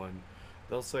anyone.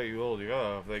 They'll say, well,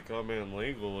 yeah, if they come in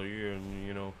legally and,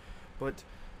 you know, but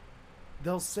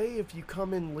they'll say if you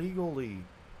come in legally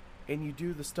and you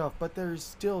do the stuff, but there's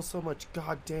still so much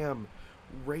goddamn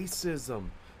racism.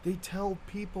 They tell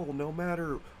people no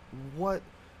matter what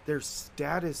their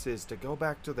status is to go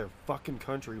back to their fucking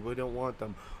country. We don't want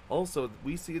them. Also,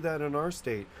 we see that in our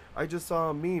state. I just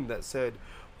saw a meme that said,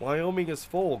 Wyoming is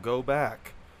full, go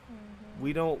back.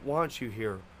 We don't want you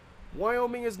here.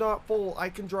 Wyoming is not full. I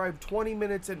can drive 20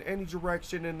 minutes in any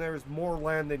direction and there's more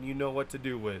land than you know what to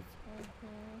do with.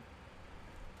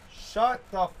 Shut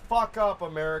the fuck up,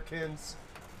 Americans.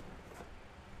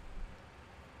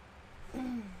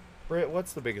 Britt,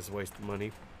 what's the biggest waste of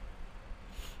money?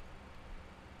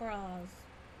 Bras.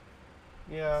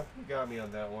 Yeah, you got me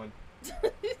on that one.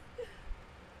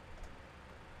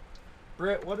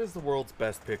 Britt, what is the world's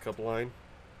best pickup line?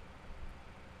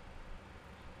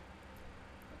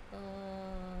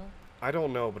 I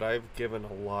don't know, but I've given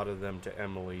a lot of them to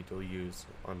Emily to use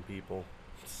on people.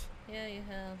 Yeah, you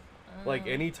have. Like,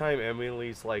 anytime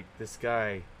Emily's like, this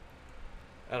guy,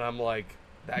 and I'm like,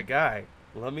 that guy,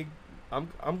 I'm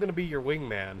gonna be your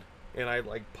wingman. And I,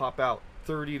 like, pop out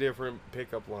 30 different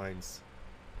pickup lines.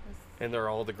 And they're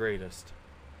all the greatest.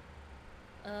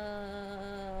 What?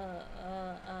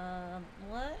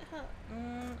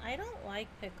 I don't like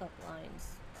pickup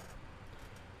lines.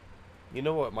 You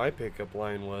know what my pickup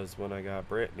line was when I got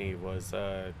Brittany was,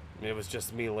 it was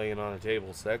just me laying on a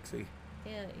table sexy.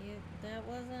 Yeah, that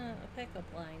wasn't a pickup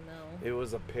line, though. It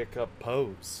was a pickup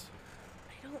pose.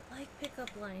 I don't like pickup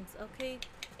lines, okay?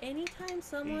 Anytime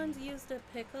someone's used a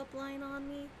pickup line on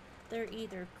me, they're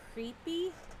either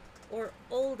creepy or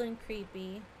old and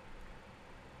creepy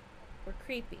or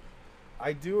creepy.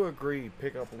 I do agree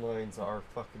pickup lines are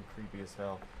fucking creepy as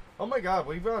hell. Oh my god,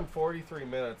 we've gone 43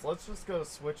 minutes. Let's just go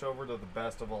switch over to the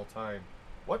best of all time.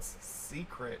 What's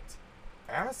secret?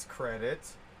 Ass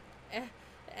credit?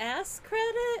 Ass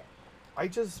credit? I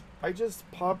just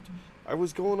popped. I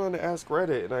was going on to Ask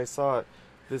Reddit and I saw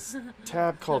this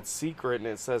tab called Secret and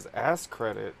it says Ask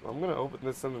Credit. I'm gonna open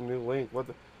this in a new link. What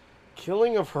the?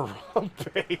 Killing of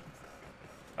Harambe.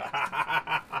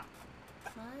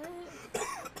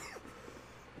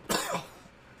 What?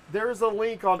 There's a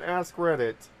link on Ask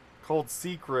Reddit called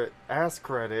Secret Ask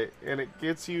Credit and it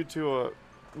gets you to a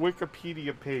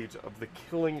Wikipedia page of the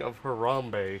killing of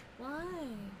Harambe. Why?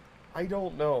 I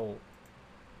don't know.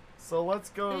 So let's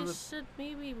go They to should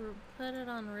maybe put it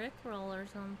on Rickroll or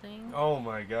something. Oh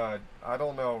my god. I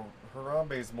don't know.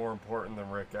 Harambe's more important than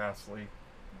Rick Astley.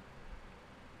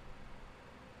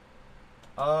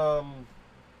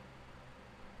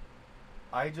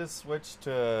 I just switched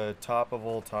to top of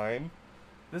all time.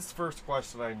 This first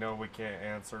question I know we can't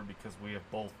answer because we have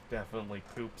both definitely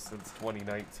pooped since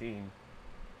 2019.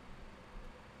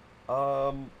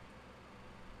 How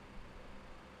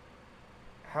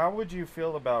would you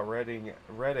feel about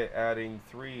Reddit adding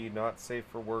 3 not safe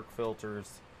for work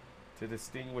filters to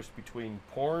distinguish between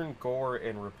porn, gore,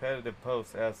 and repetitive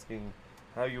posts, asking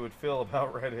how you would feel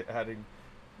about Reddit adding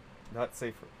not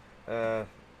safe for...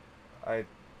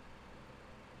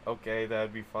 Okay,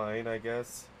 that'd be fine, I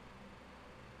guess.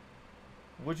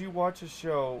 Would you watch a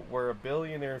show where a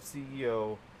billionaire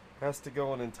CEO has to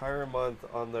go an entire month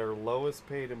on their lowest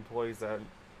paid employee's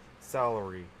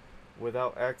salary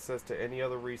without access to any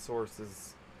other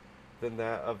resources than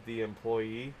that of the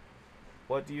employee?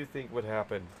 What do you think would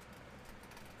happen?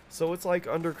 So it's like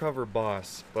Undercover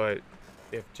Boss, but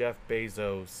if Jeff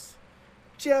Bezos...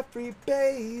 Jeffrey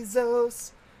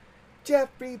Bezos!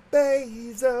 Jeffrey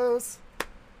Bezos!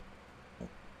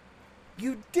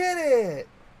 You did it!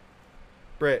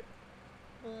 Britt,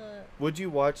 What? would you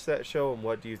watch that show and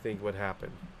what do you think would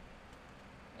happen?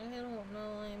 I don't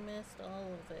know. I missed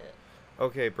all of it.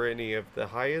 Okay, Brittany, if the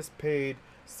highest paid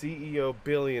CEO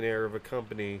billionaire of a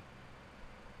company...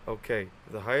 Okay,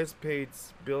 the highest paid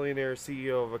billionaire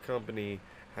CEO of a company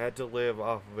had to live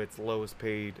off of its lowest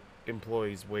paid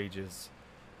employees' wages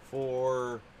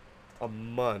for a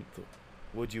month.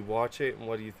 Would you watch it, and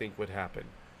what do you think would happen?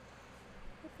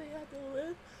 If they had to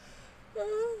live,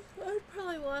 I'd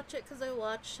probably watch it because I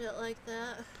watch shit like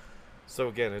that. So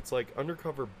again, it's like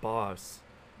Undercover Boss,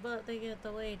 But they get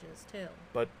the wages too.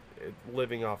 but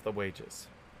living off the wages.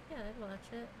 Yeah, I'd watch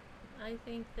it. I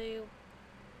think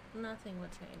nothing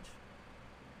would change.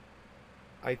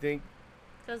 I think,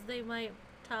 Because they might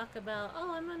talk about,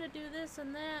 oh, I'm going to do this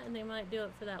and that, and they might do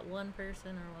it for that one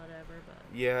person or whatever, but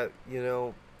yeah, you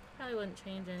know, probably wouldn't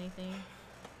change anything.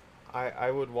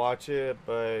 I would watch it,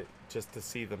 but just to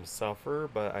see them suffer,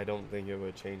 but I don't think it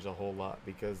would change a whole lot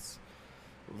because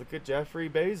look at Jeffrey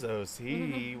Bezos.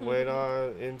 He went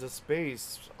on into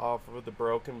space off of the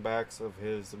broken backs of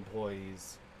his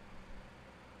employees.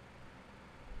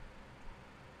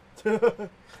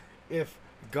 If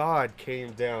God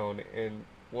came down and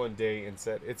one day and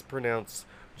said it's pronounced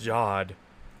Jod,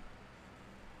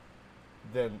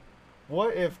 then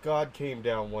what if God came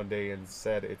down one day and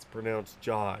said it's pronounced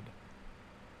Jod?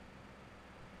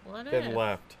 What Then if?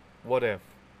 left. What if?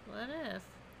 What if?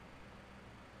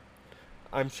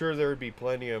 I'm sure there would be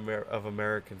plenty of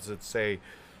Americans that say,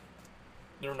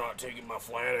 they're not taking my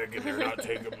Flanagan, they're not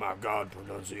taking my God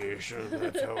pronunciation.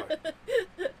 That's how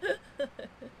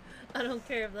I don't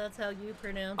care if that's how you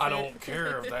pronounce it. I don't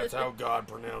care if that's how God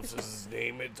pronounces his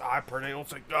name. I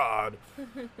pronounce it God.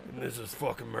 And this is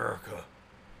fucking America.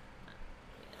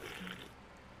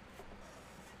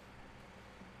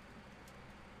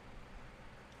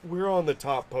 We're on the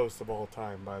top post of all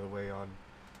time, by the way, on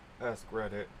Ask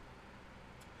Reddit.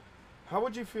 How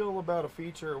would you feel about a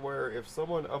feature where if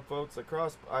someone upvotes a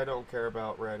cross... I don't care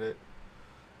about Reddit.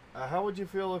 How would you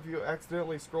feel if you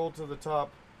accidentally scrolled to the top...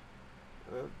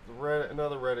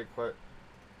 another Reddit quote.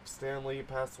 Stan Lee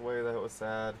passed away, that was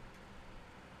sad.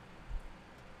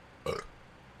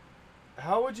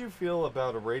 How would you feel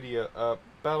about about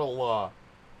a law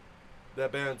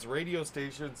that bans radio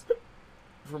stations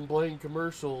from playing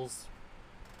commercials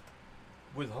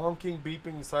with honking,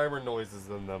 beeping, siren noises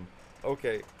in them?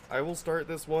 Okay, I will start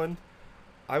this one.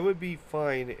 I would be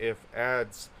fine if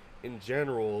ads in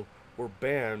general were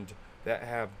banned that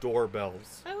have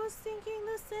doorbells. I was thinking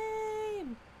the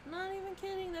same. Not even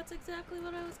kidding. That's exactly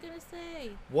what I was going to say.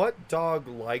 What dog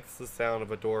likes the sound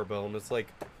of a doorbell and it's like,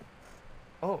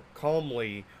 oh,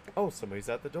 calmly, oh, somebody's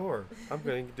at the door. I'm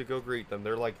going to go greet them.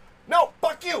 They're like, no,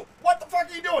 fuck you! What the fuck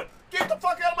are you doing? Get the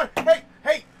fuck out of my...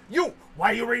 Hey, you!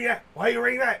 Why you ring that? Why you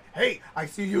ring that? Hey, I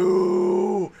see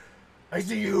you! I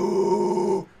see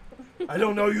you! I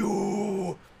don't know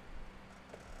you!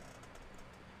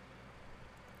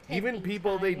 Even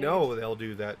people they know, they'll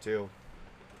do that too.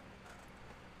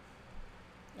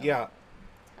 Yeah.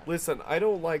 Listen, I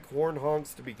don't like horn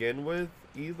honks to begin with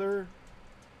either.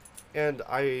 And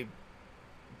I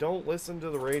don't listen to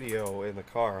the radio in the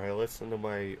car. I listen to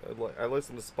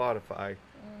Spotify.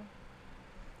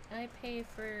 I pay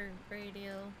for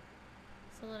radio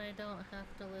so that I don't have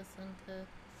to listen to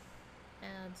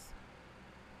ads.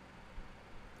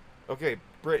 Okay,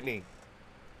 Brittany.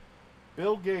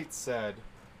 Bill Gates said,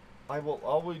 I will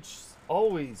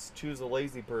always choose a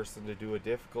lazy person to do a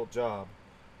difficult job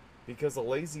because a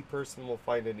lazy person will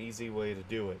find an easy way to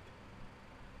do it.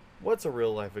 What's a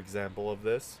real life example of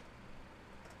this?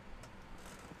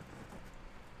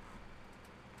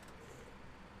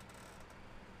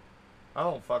 I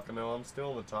don't fucking know. I'm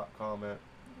still in the top comment.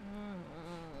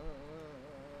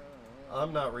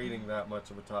 I'm not reading that much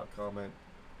of a top comment.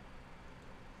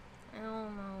 I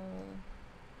don't know.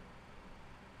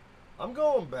 I'm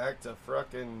going back to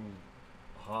frickin'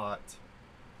 hot.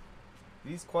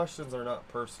 These questions are not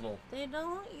personal. They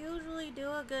don't usually do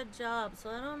a good job, so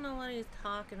I don't know what he's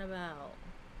talking about.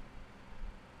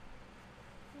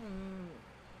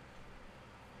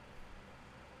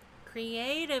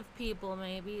 Creative people,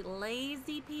 maybe.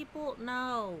 Lazy people?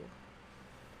 No.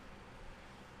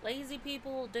 Lazy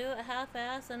people will do it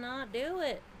half-ass and not do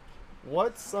it.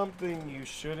 What's something you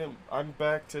shouldn't... I'm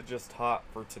back to just hot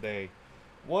for today.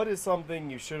 What is something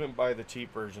you shouldn't buy the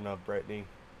cheap version of, Brittany?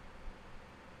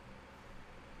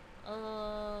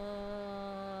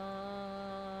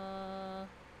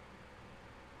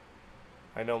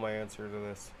 I know my answer to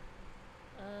this.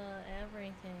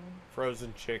 Everything.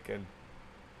 Frozen chicken.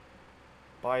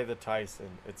 Buy the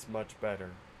Tyson. It's much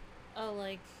better. Oh,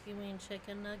 like, you mean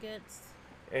chicken nuggets?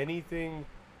 Anything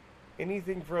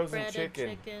frozen Breaded chicken.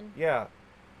 chicken. Yeah.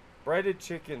 Breaded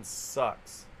chicken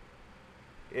sucks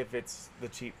if it's the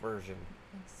cheap version.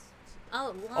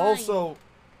 Oh, wine. Also,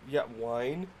 yeah,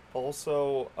 wine.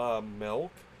 Also,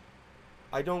 milk.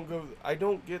 I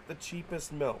don't get the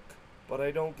cheapest milk, but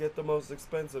I don't get the most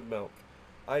expensive milk.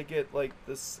 I get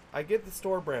the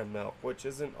store brand milk, which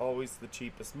isn't always the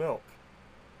cheapest milk.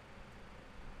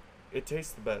 It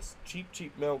tastes the best.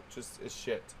 Cheap milk just is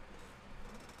shit.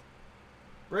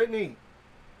 Brittany!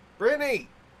 Brittany!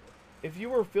 If you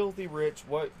were filthy rich,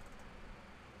 what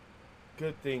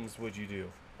good things would you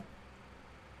do?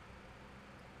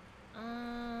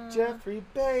 Jeffrey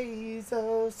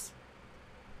Bezos.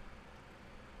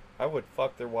 I would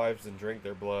fuck their wives and drink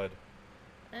their blood.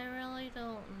 I really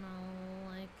don't know.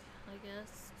 Like, I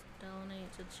guess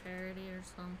donate to charity or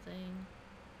something.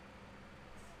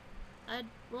 I'd,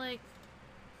 like,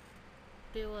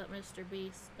 do what Mr.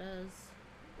 Beast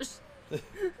does.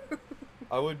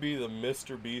 I would be the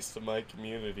Mr. Beast of my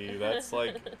community. That's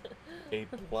like a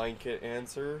blanket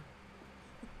answer.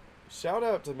 Shout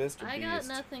out to Mr. I Beast. got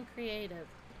nothing creative.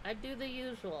 I'd do the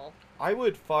usual. I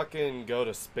would fucking go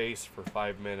to space for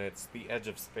 5 minutes. The edge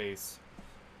of space.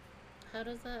 How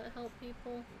does that help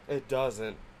people? It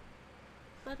doesn't.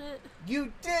 But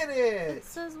You did it it!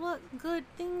 says what good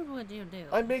things would you do?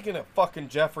 I'm making a fucking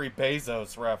Jeffrey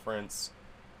Bezos reference.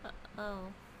 Oh.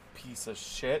 Piece of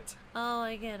shit. Oh,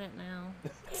 I get it now.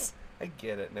 I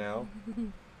get it now.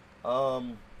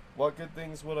 What good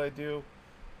things would I do?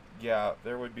 Yeah,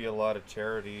 there would be a lot of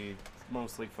charity,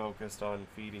 mostly focused on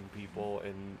feeding people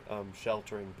and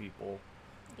sheltering people.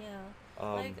 Yeah.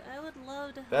 Like, I would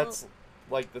love to help. That's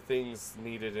like the things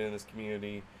needed in this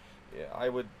community. Yeah, I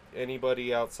would,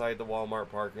 anybody outside the Walmart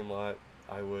parking lot,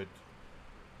 I would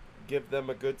give them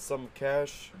a good sum of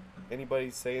cash.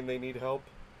 Anybody saying they need help?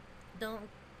 Don't.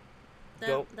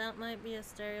 That might be a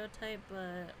stereotype,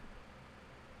 but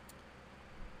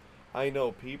I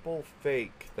know people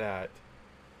fake that,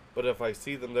 but if I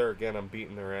see them there again, I'm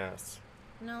beating their ass.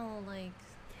 no, like,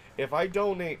 If I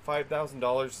donate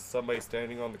 $5,000 to somebody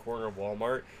standing on the corner of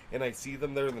Walmart and I see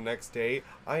them there the next day,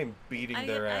 I am beating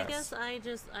their ass. I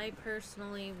guess I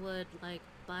personally would, like,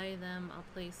 buy them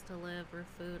a place to live or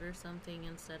food or something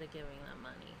instead of giving them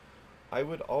money. I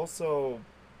would also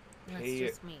That's pay it.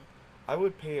 just me. I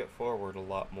would pay it forward a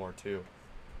lot more too.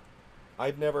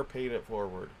 I've never paid it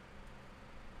forward.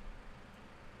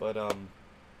 But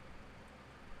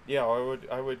yeah,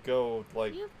 I would go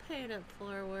like You've paid it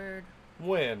forward.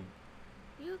 when,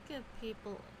 You give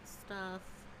people stuff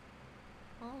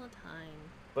all the time.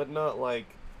 but not like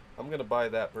I'm going to buy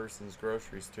that person's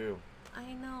groceries too.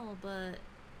 I know, but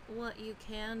what you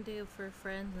can do for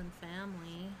friends and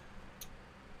family.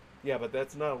 Yeah, but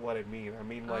that's not what I mean. I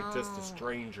mean like just a Oh.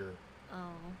 stranger.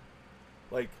 Oh,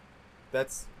 Like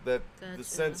that's the Gotcha.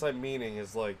 sense I'm meaning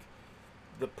is like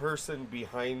the person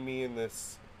behind me in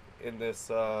this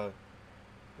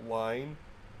line,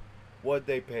 what'd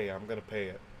they pay? I'm gonna pay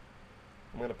it.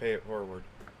 I'm gonna pay it forward.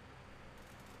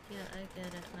 yeah, I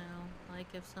get it now. Like,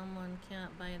 if someone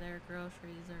can't buy their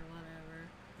groceries or whatever.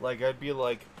 Like I'd be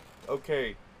like,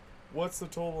 okay, what's the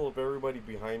total of everybody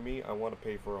behind me? I want to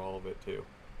pay for all of it too.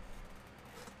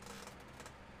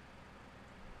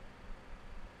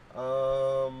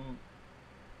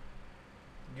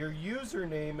 Your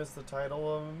username is the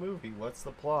title of a movie. What's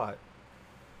the plot?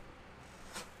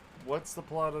 What's the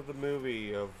plot of the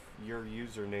movie of your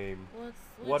username?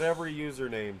 Whatever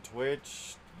username.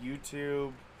 Twitch,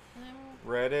 YouTube,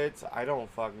 Reddit. I don't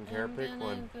fucking care. I'm Pick gonna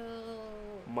one. Go,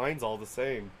 Mine's all the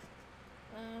same.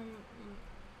 um,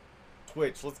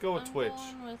 Twitch. Let's go with I'm Twitch.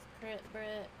 going with Crit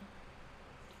Brit.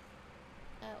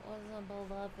 That was a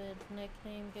beloved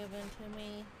nickname given to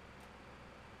me.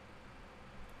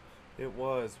 It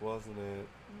was, wasn't it?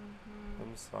 Mhm.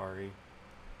 I'm sorry.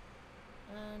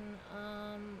 And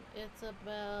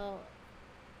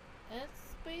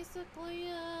it's basically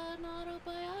an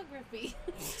autobiography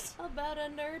about a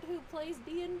nerd who plays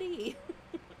D&D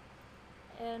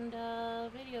and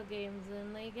video games,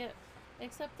 and they get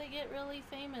really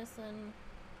famous and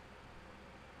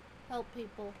help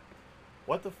people.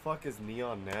 What the fuck is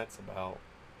Neon Gnats about?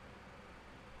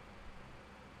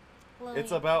 Well,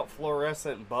 It's about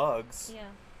fluorescent bugs. yeah.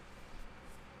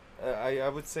 I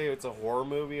would say it's a horror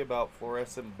movie about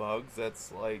fluorescent bugs.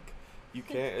 That's like you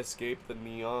can't escape the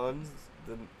neons.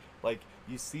 Like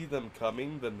you see them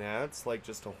coming, the gnats, like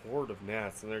just a horde of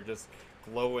gnats, and they're just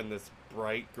glowing this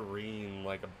bright green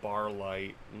like a bar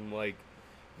light, and like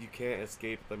you can't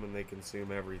escape them, and they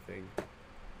consume everything.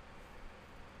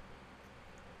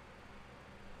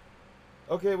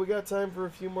 Okay, we got time for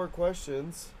a few more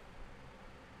questions.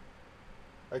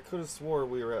 I could have swore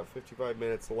we were at 55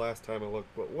 minutes the last time I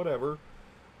looked, but whatever.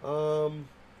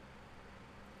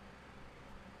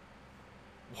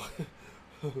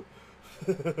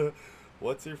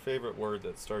 What's your favorite word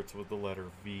that starts with the letter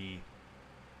V?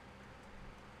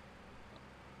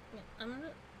 I'm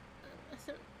gonna.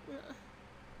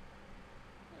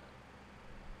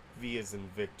 V is in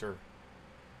Victor.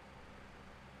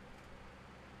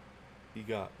 You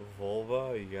got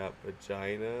vulva, you got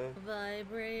vagina,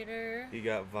 Vibrator. you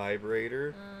got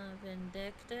vibrator,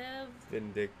 Vindictive.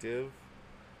 vindictive,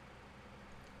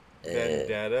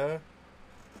 vendetta,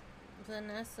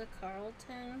 Vanessa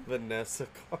Carlton. Vanessa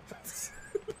Carlton.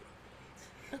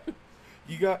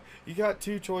 You got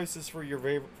two choices for your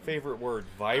favorite word: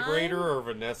 vibrator or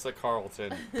Vanessa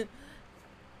Carlton.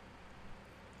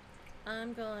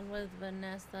 I'm going with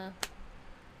Vanessa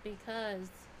because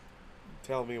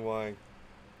Tell me why.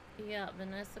 you got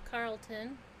Vanessa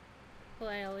Carlton, who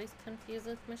I always confuse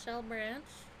with Michelle Branch,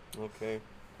 Okay.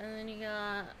 and then you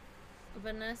got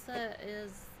Vanessa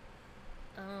is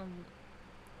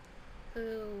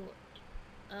who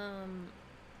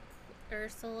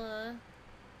Ursula,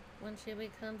 when she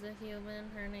becomes a human,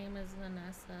 her name is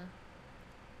Vanessa.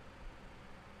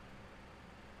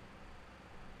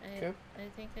 Okay. I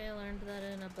think I learned that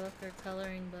in a book or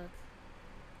coloring book.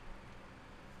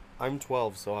 I'm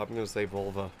 12, so I'm gonna say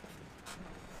vulva.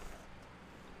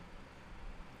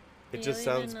 It You just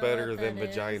don't even sounds know better what than that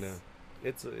vagina. is.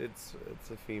 It's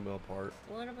a female part.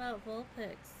 What about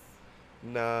Vulpix?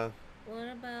 Nah, What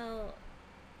about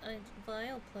a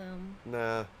Vileplume?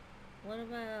 nah. What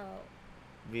about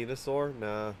Venusaur?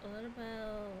 Nah, what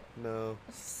about no.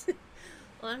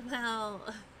 what about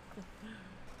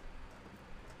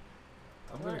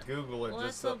I'm What- gonna Google it what's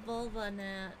just so. a vulva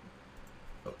gnat?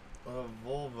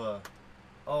 Vulva.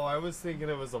 Oh, I was thinking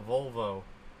it was a Volvo.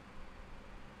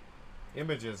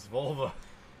 Images, vulva.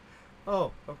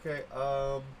 Oh, okay.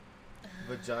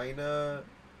 Vagina.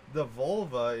 The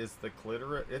vulva is the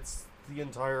clitoris. It's the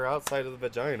entire outside of the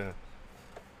vagina.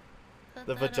 Put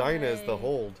The that vagina is the away.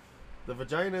 hold. The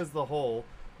vagina is the hole.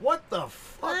 What the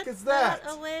fuck Put is that?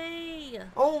 away.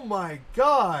 Oh my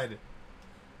god!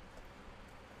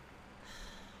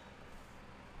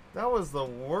 That was the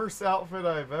worst outfit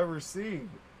I've ever seen.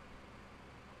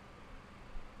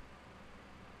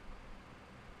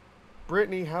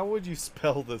 Brittany, how would you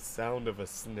spell the sound of a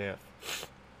sniff?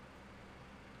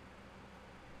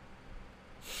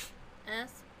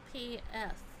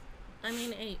 SPF. I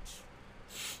mean H.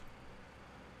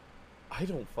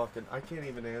 I can't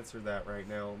even answer that right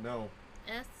now. No.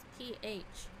 SPH.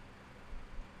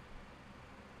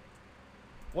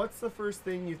 What's the first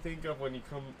thing you think of when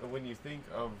you think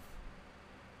of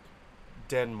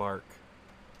Denmark?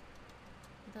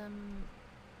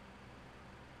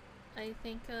 I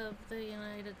think of the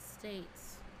United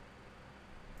States.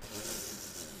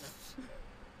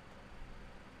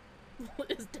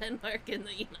 Is Denmark in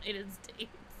the United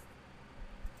States?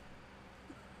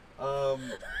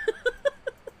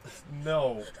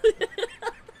 No.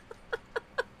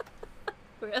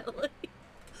 Really?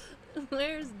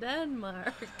 Where's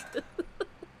Denmark?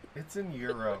 It's in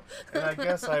Europe. And I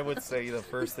guess I would say the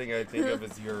first thing I think of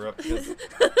is Europe, because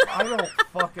I don't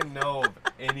fucking know of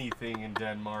anything in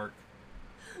Denmark.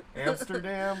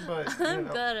 Amsterdam, but you I'm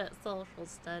know. good at social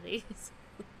studies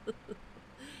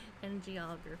and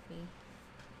geography.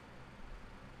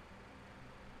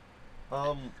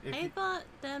 If I you, thought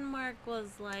Denmark was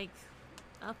like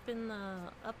up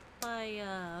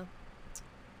by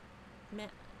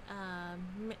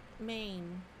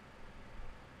Maine.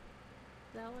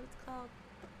 Is that what it's called?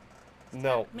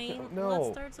 no, Maine. no,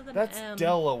 What starts with an that's M?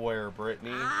 Delaware,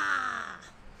 Brittany. Ah!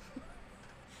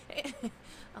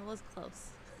 I was close.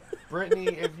 Brittany,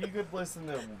 if you could listen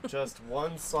to just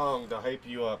one song to hype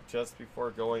you up just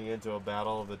before going into a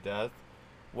battle of the death,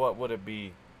 what would it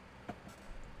be?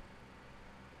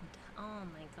 Oh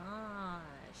my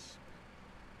gosh.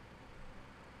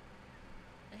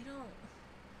 I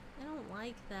don't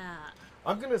like that.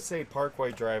 I'm gonna say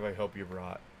Parkway Drive, I Hope You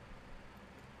Brought.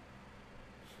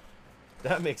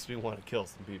 That makes me want to kill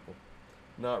some people.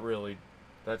 Not really.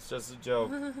 That's just a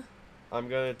joke. I'm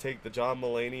gonna take the John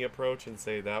Mulaney approach and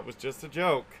say that was just a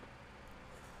joke.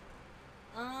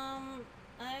 I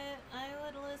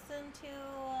would listen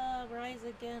to Rise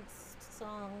Against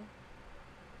song.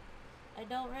 I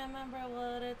don't remember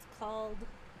what it's called,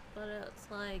 but it's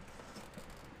like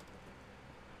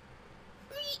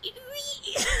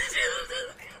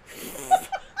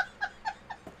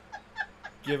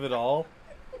Give it all?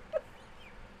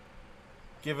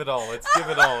 Give it all. It's give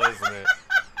it all, isn't it?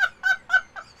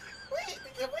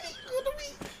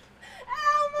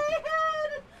 Ow, my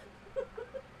head!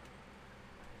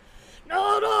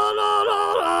 No.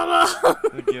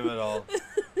 Give it all.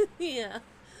 Yeah.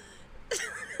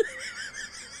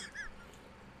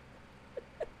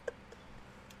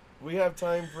 We have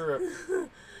time for a...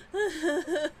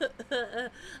 I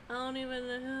don't even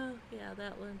know. Yeah,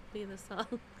 that would be the song.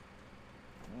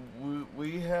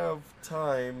 We have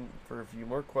time for a few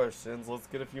more questions. Let's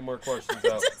get a few more questions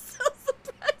I'm out. just so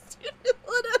surprised you knew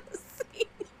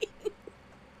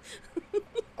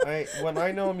When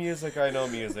I know music, I know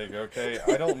music, okay?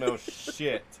 I don't know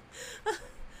shit.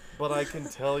 But I can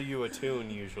tell you a tune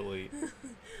usually.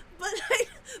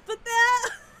 But that.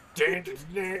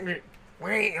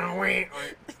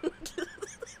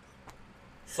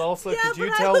 Salsa, Yeah, could you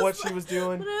but I tell was what she like- was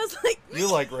doing? But I was like.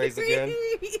 You like Rise Again?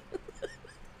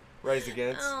 Rise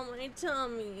Against? Oh, my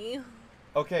tummy.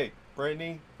 Okay,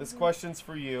 Brittany, this question's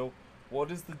for you.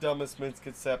 What is the dumbest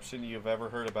misconception you've ever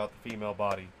heard about the female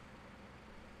body?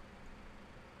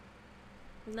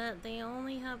 That they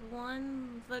only have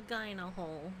one vagina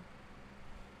hole.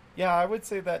 Yeah, I would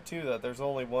say that too, that there's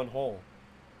only one hole.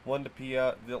 One to pee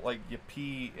out, that like you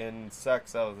pee and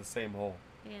sex out of the same hole.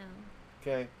 Yeah.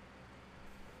 Okay.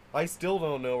 I still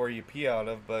don't know where you pee out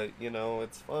of, but you know,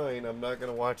 it's fine. I'm not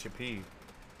gonna watch you pee.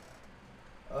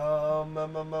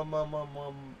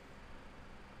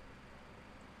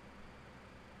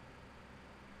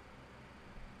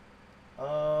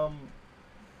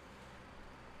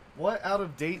 What out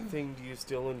of date thing do you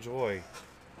still enjoy?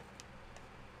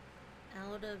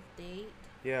 Out of date?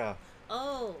 Yeah.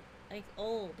 Oh, like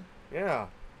old. Yeah.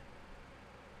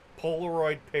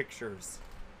 Polaroid pictures.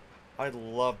 I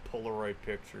love Polaroid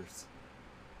pictures.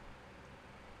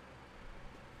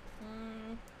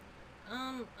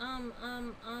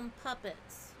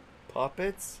 Puppets.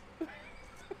 Puppets?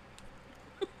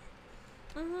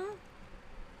 Mm-hmm.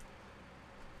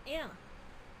 Yeah.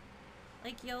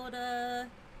 Like Yoda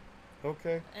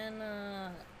Okay. and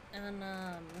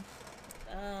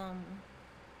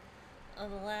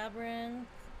of Labyrinth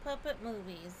puppet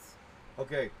movies.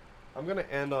 Okay. I'm gonna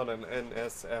end on an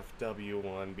NSFW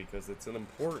one because it's an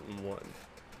important one.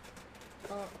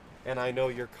 Oh, And I know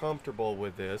you're comfortable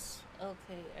with this.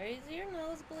 okay. Is your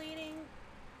nose bleeding?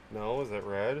 No, is it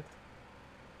red?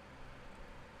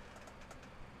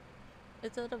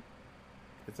 Is it a...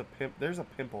 It's a pimp. There's a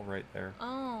pimple right there.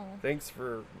 Oh. Thanks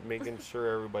for making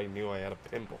sure everybody knew I had a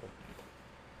pimple.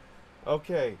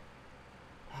 Okay.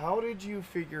 How did you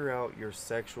figure out your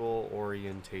sexual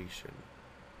orientation?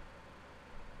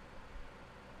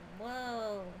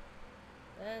 Whoa.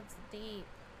 That's deep.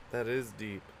 That is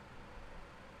deep.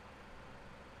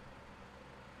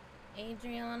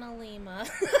 Adriana Lima.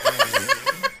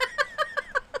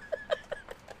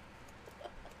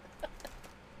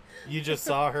 You just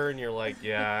saw her and you're like,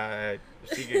 yeah,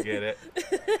 she could get it.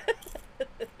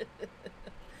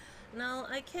 No,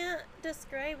 I can't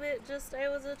describe it. Just I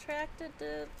was attracted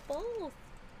to both.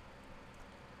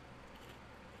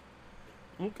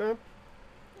 Okay.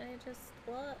 I just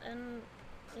what and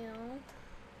you know.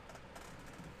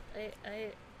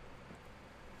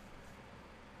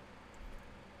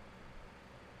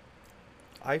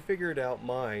 I figured out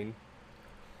mine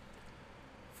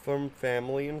from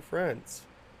family and friends.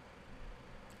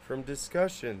 From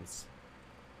discussions.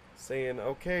 Saying,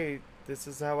 okay, this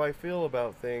is how I feel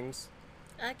about things.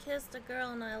 I kissed a girl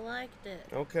and I liked it.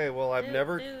 Okay, well, I've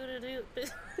never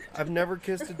I've never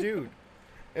kissed a dude.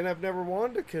 And I've never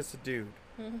wanted to kiss a dude.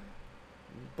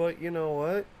 But you know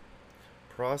what?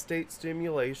 Prostate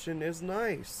stimulation is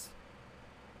nice.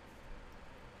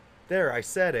 There, I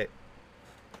said it.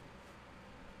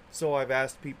 So I've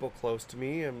asked people close to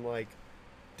me, I'm like,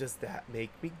 does that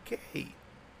make me gay?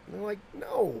 And they're like,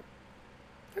 no,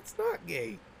 that's not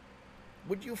gay.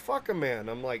 Would you fuck a man?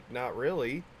 I'm like, not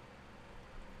really.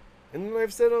 And then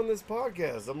I've said on this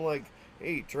podcast, I'm like,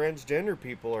 hey, transgender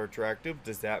people are attractive.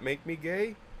 Does that make me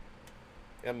gay?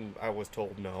 And I was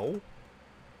told no.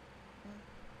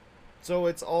 So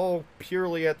it's all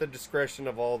purely at the discretion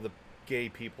of all the gay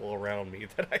people around me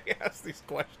that I ask these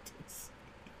questions.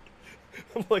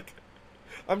 I'm like,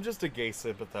 I'm just a gay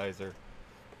sympathizer.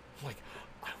 I'm like,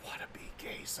 I want to be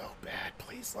gay so bad.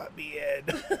 Please let me in.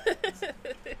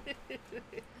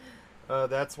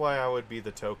 That's why I would be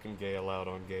the token gay allowed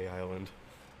on Gay Island.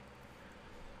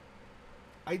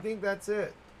 I think that's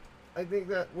it. I think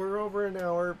that we're over an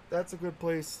hour. That's a good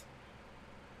place.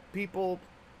 People,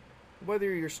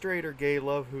 whether you're straight or gay,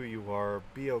 love who you are.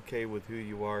 Be okay with who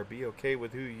you are. Be okay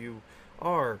with who you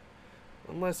are.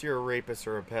 Unless you're a rapist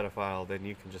or a pedophile, then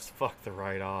you can just fuck the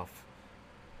right off.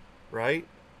 Right?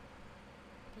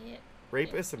 Yeah,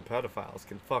 Rapists and pedophiles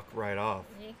can fuck right off.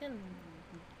 you can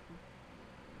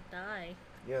die.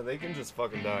 Yeah, they can just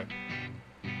fucking die.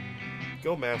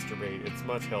 Go masturbate. It's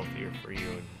much healthier for you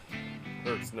and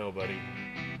hurts nobody.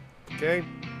 Okay?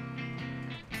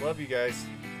 Love you guys.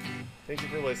 Thank you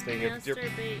for listening. If you're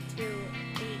Masturbate to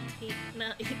 18,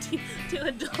 not 18, to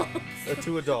adults.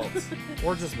 to adults,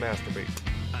 or just masturbate.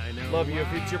 Love you. If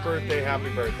it's your birthday, happy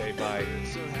birthday. Bye.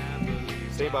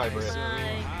 Say bye, Britt.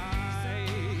 Bye.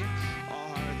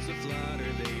 Our hearts aflutter,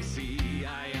 they see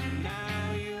I am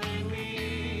now you and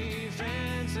me,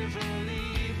 fanciful.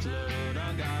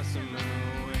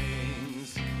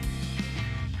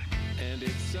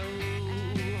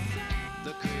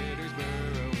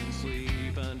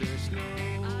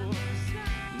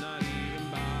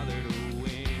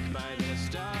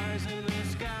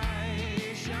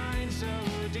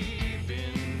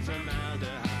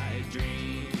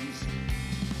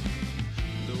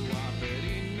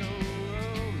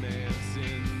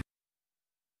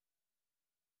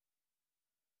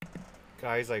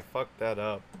 Guys, I fucked that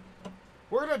up.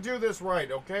 We're gonna do this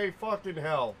right, okay? Fucking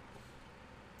hell.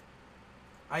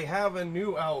 I have a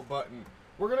new out button.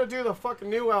 We're gonna do the fucking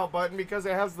new out button because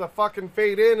it has the fucking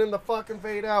fade in and the fucking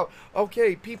fade out.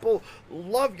 Okay, people,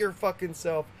 love your fucking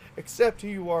self. Accept who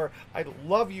you are. I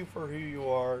love you for who you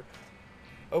are.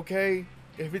 Okay?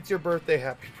 If it's your birthday,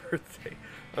 happy birthday.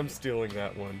 I'm stealing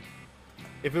that one.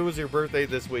 If it was your birthday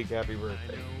this week, happy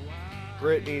birthday.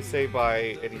 Brittany, say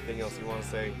bye. Anything else you want to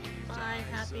say? Bye,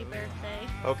 happy birthday.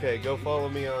 Okay, go follow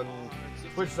me on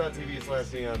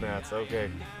twitch.tv/neonnats. Okay.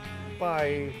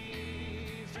 Bye.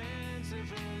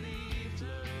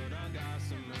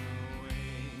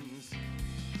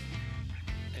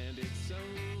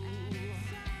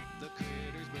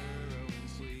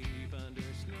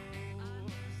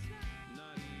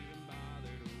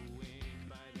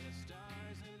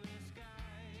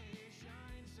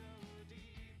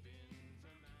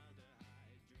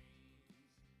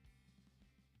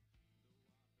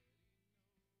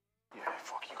 Yeah,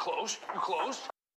 fuck you. Close. You closed?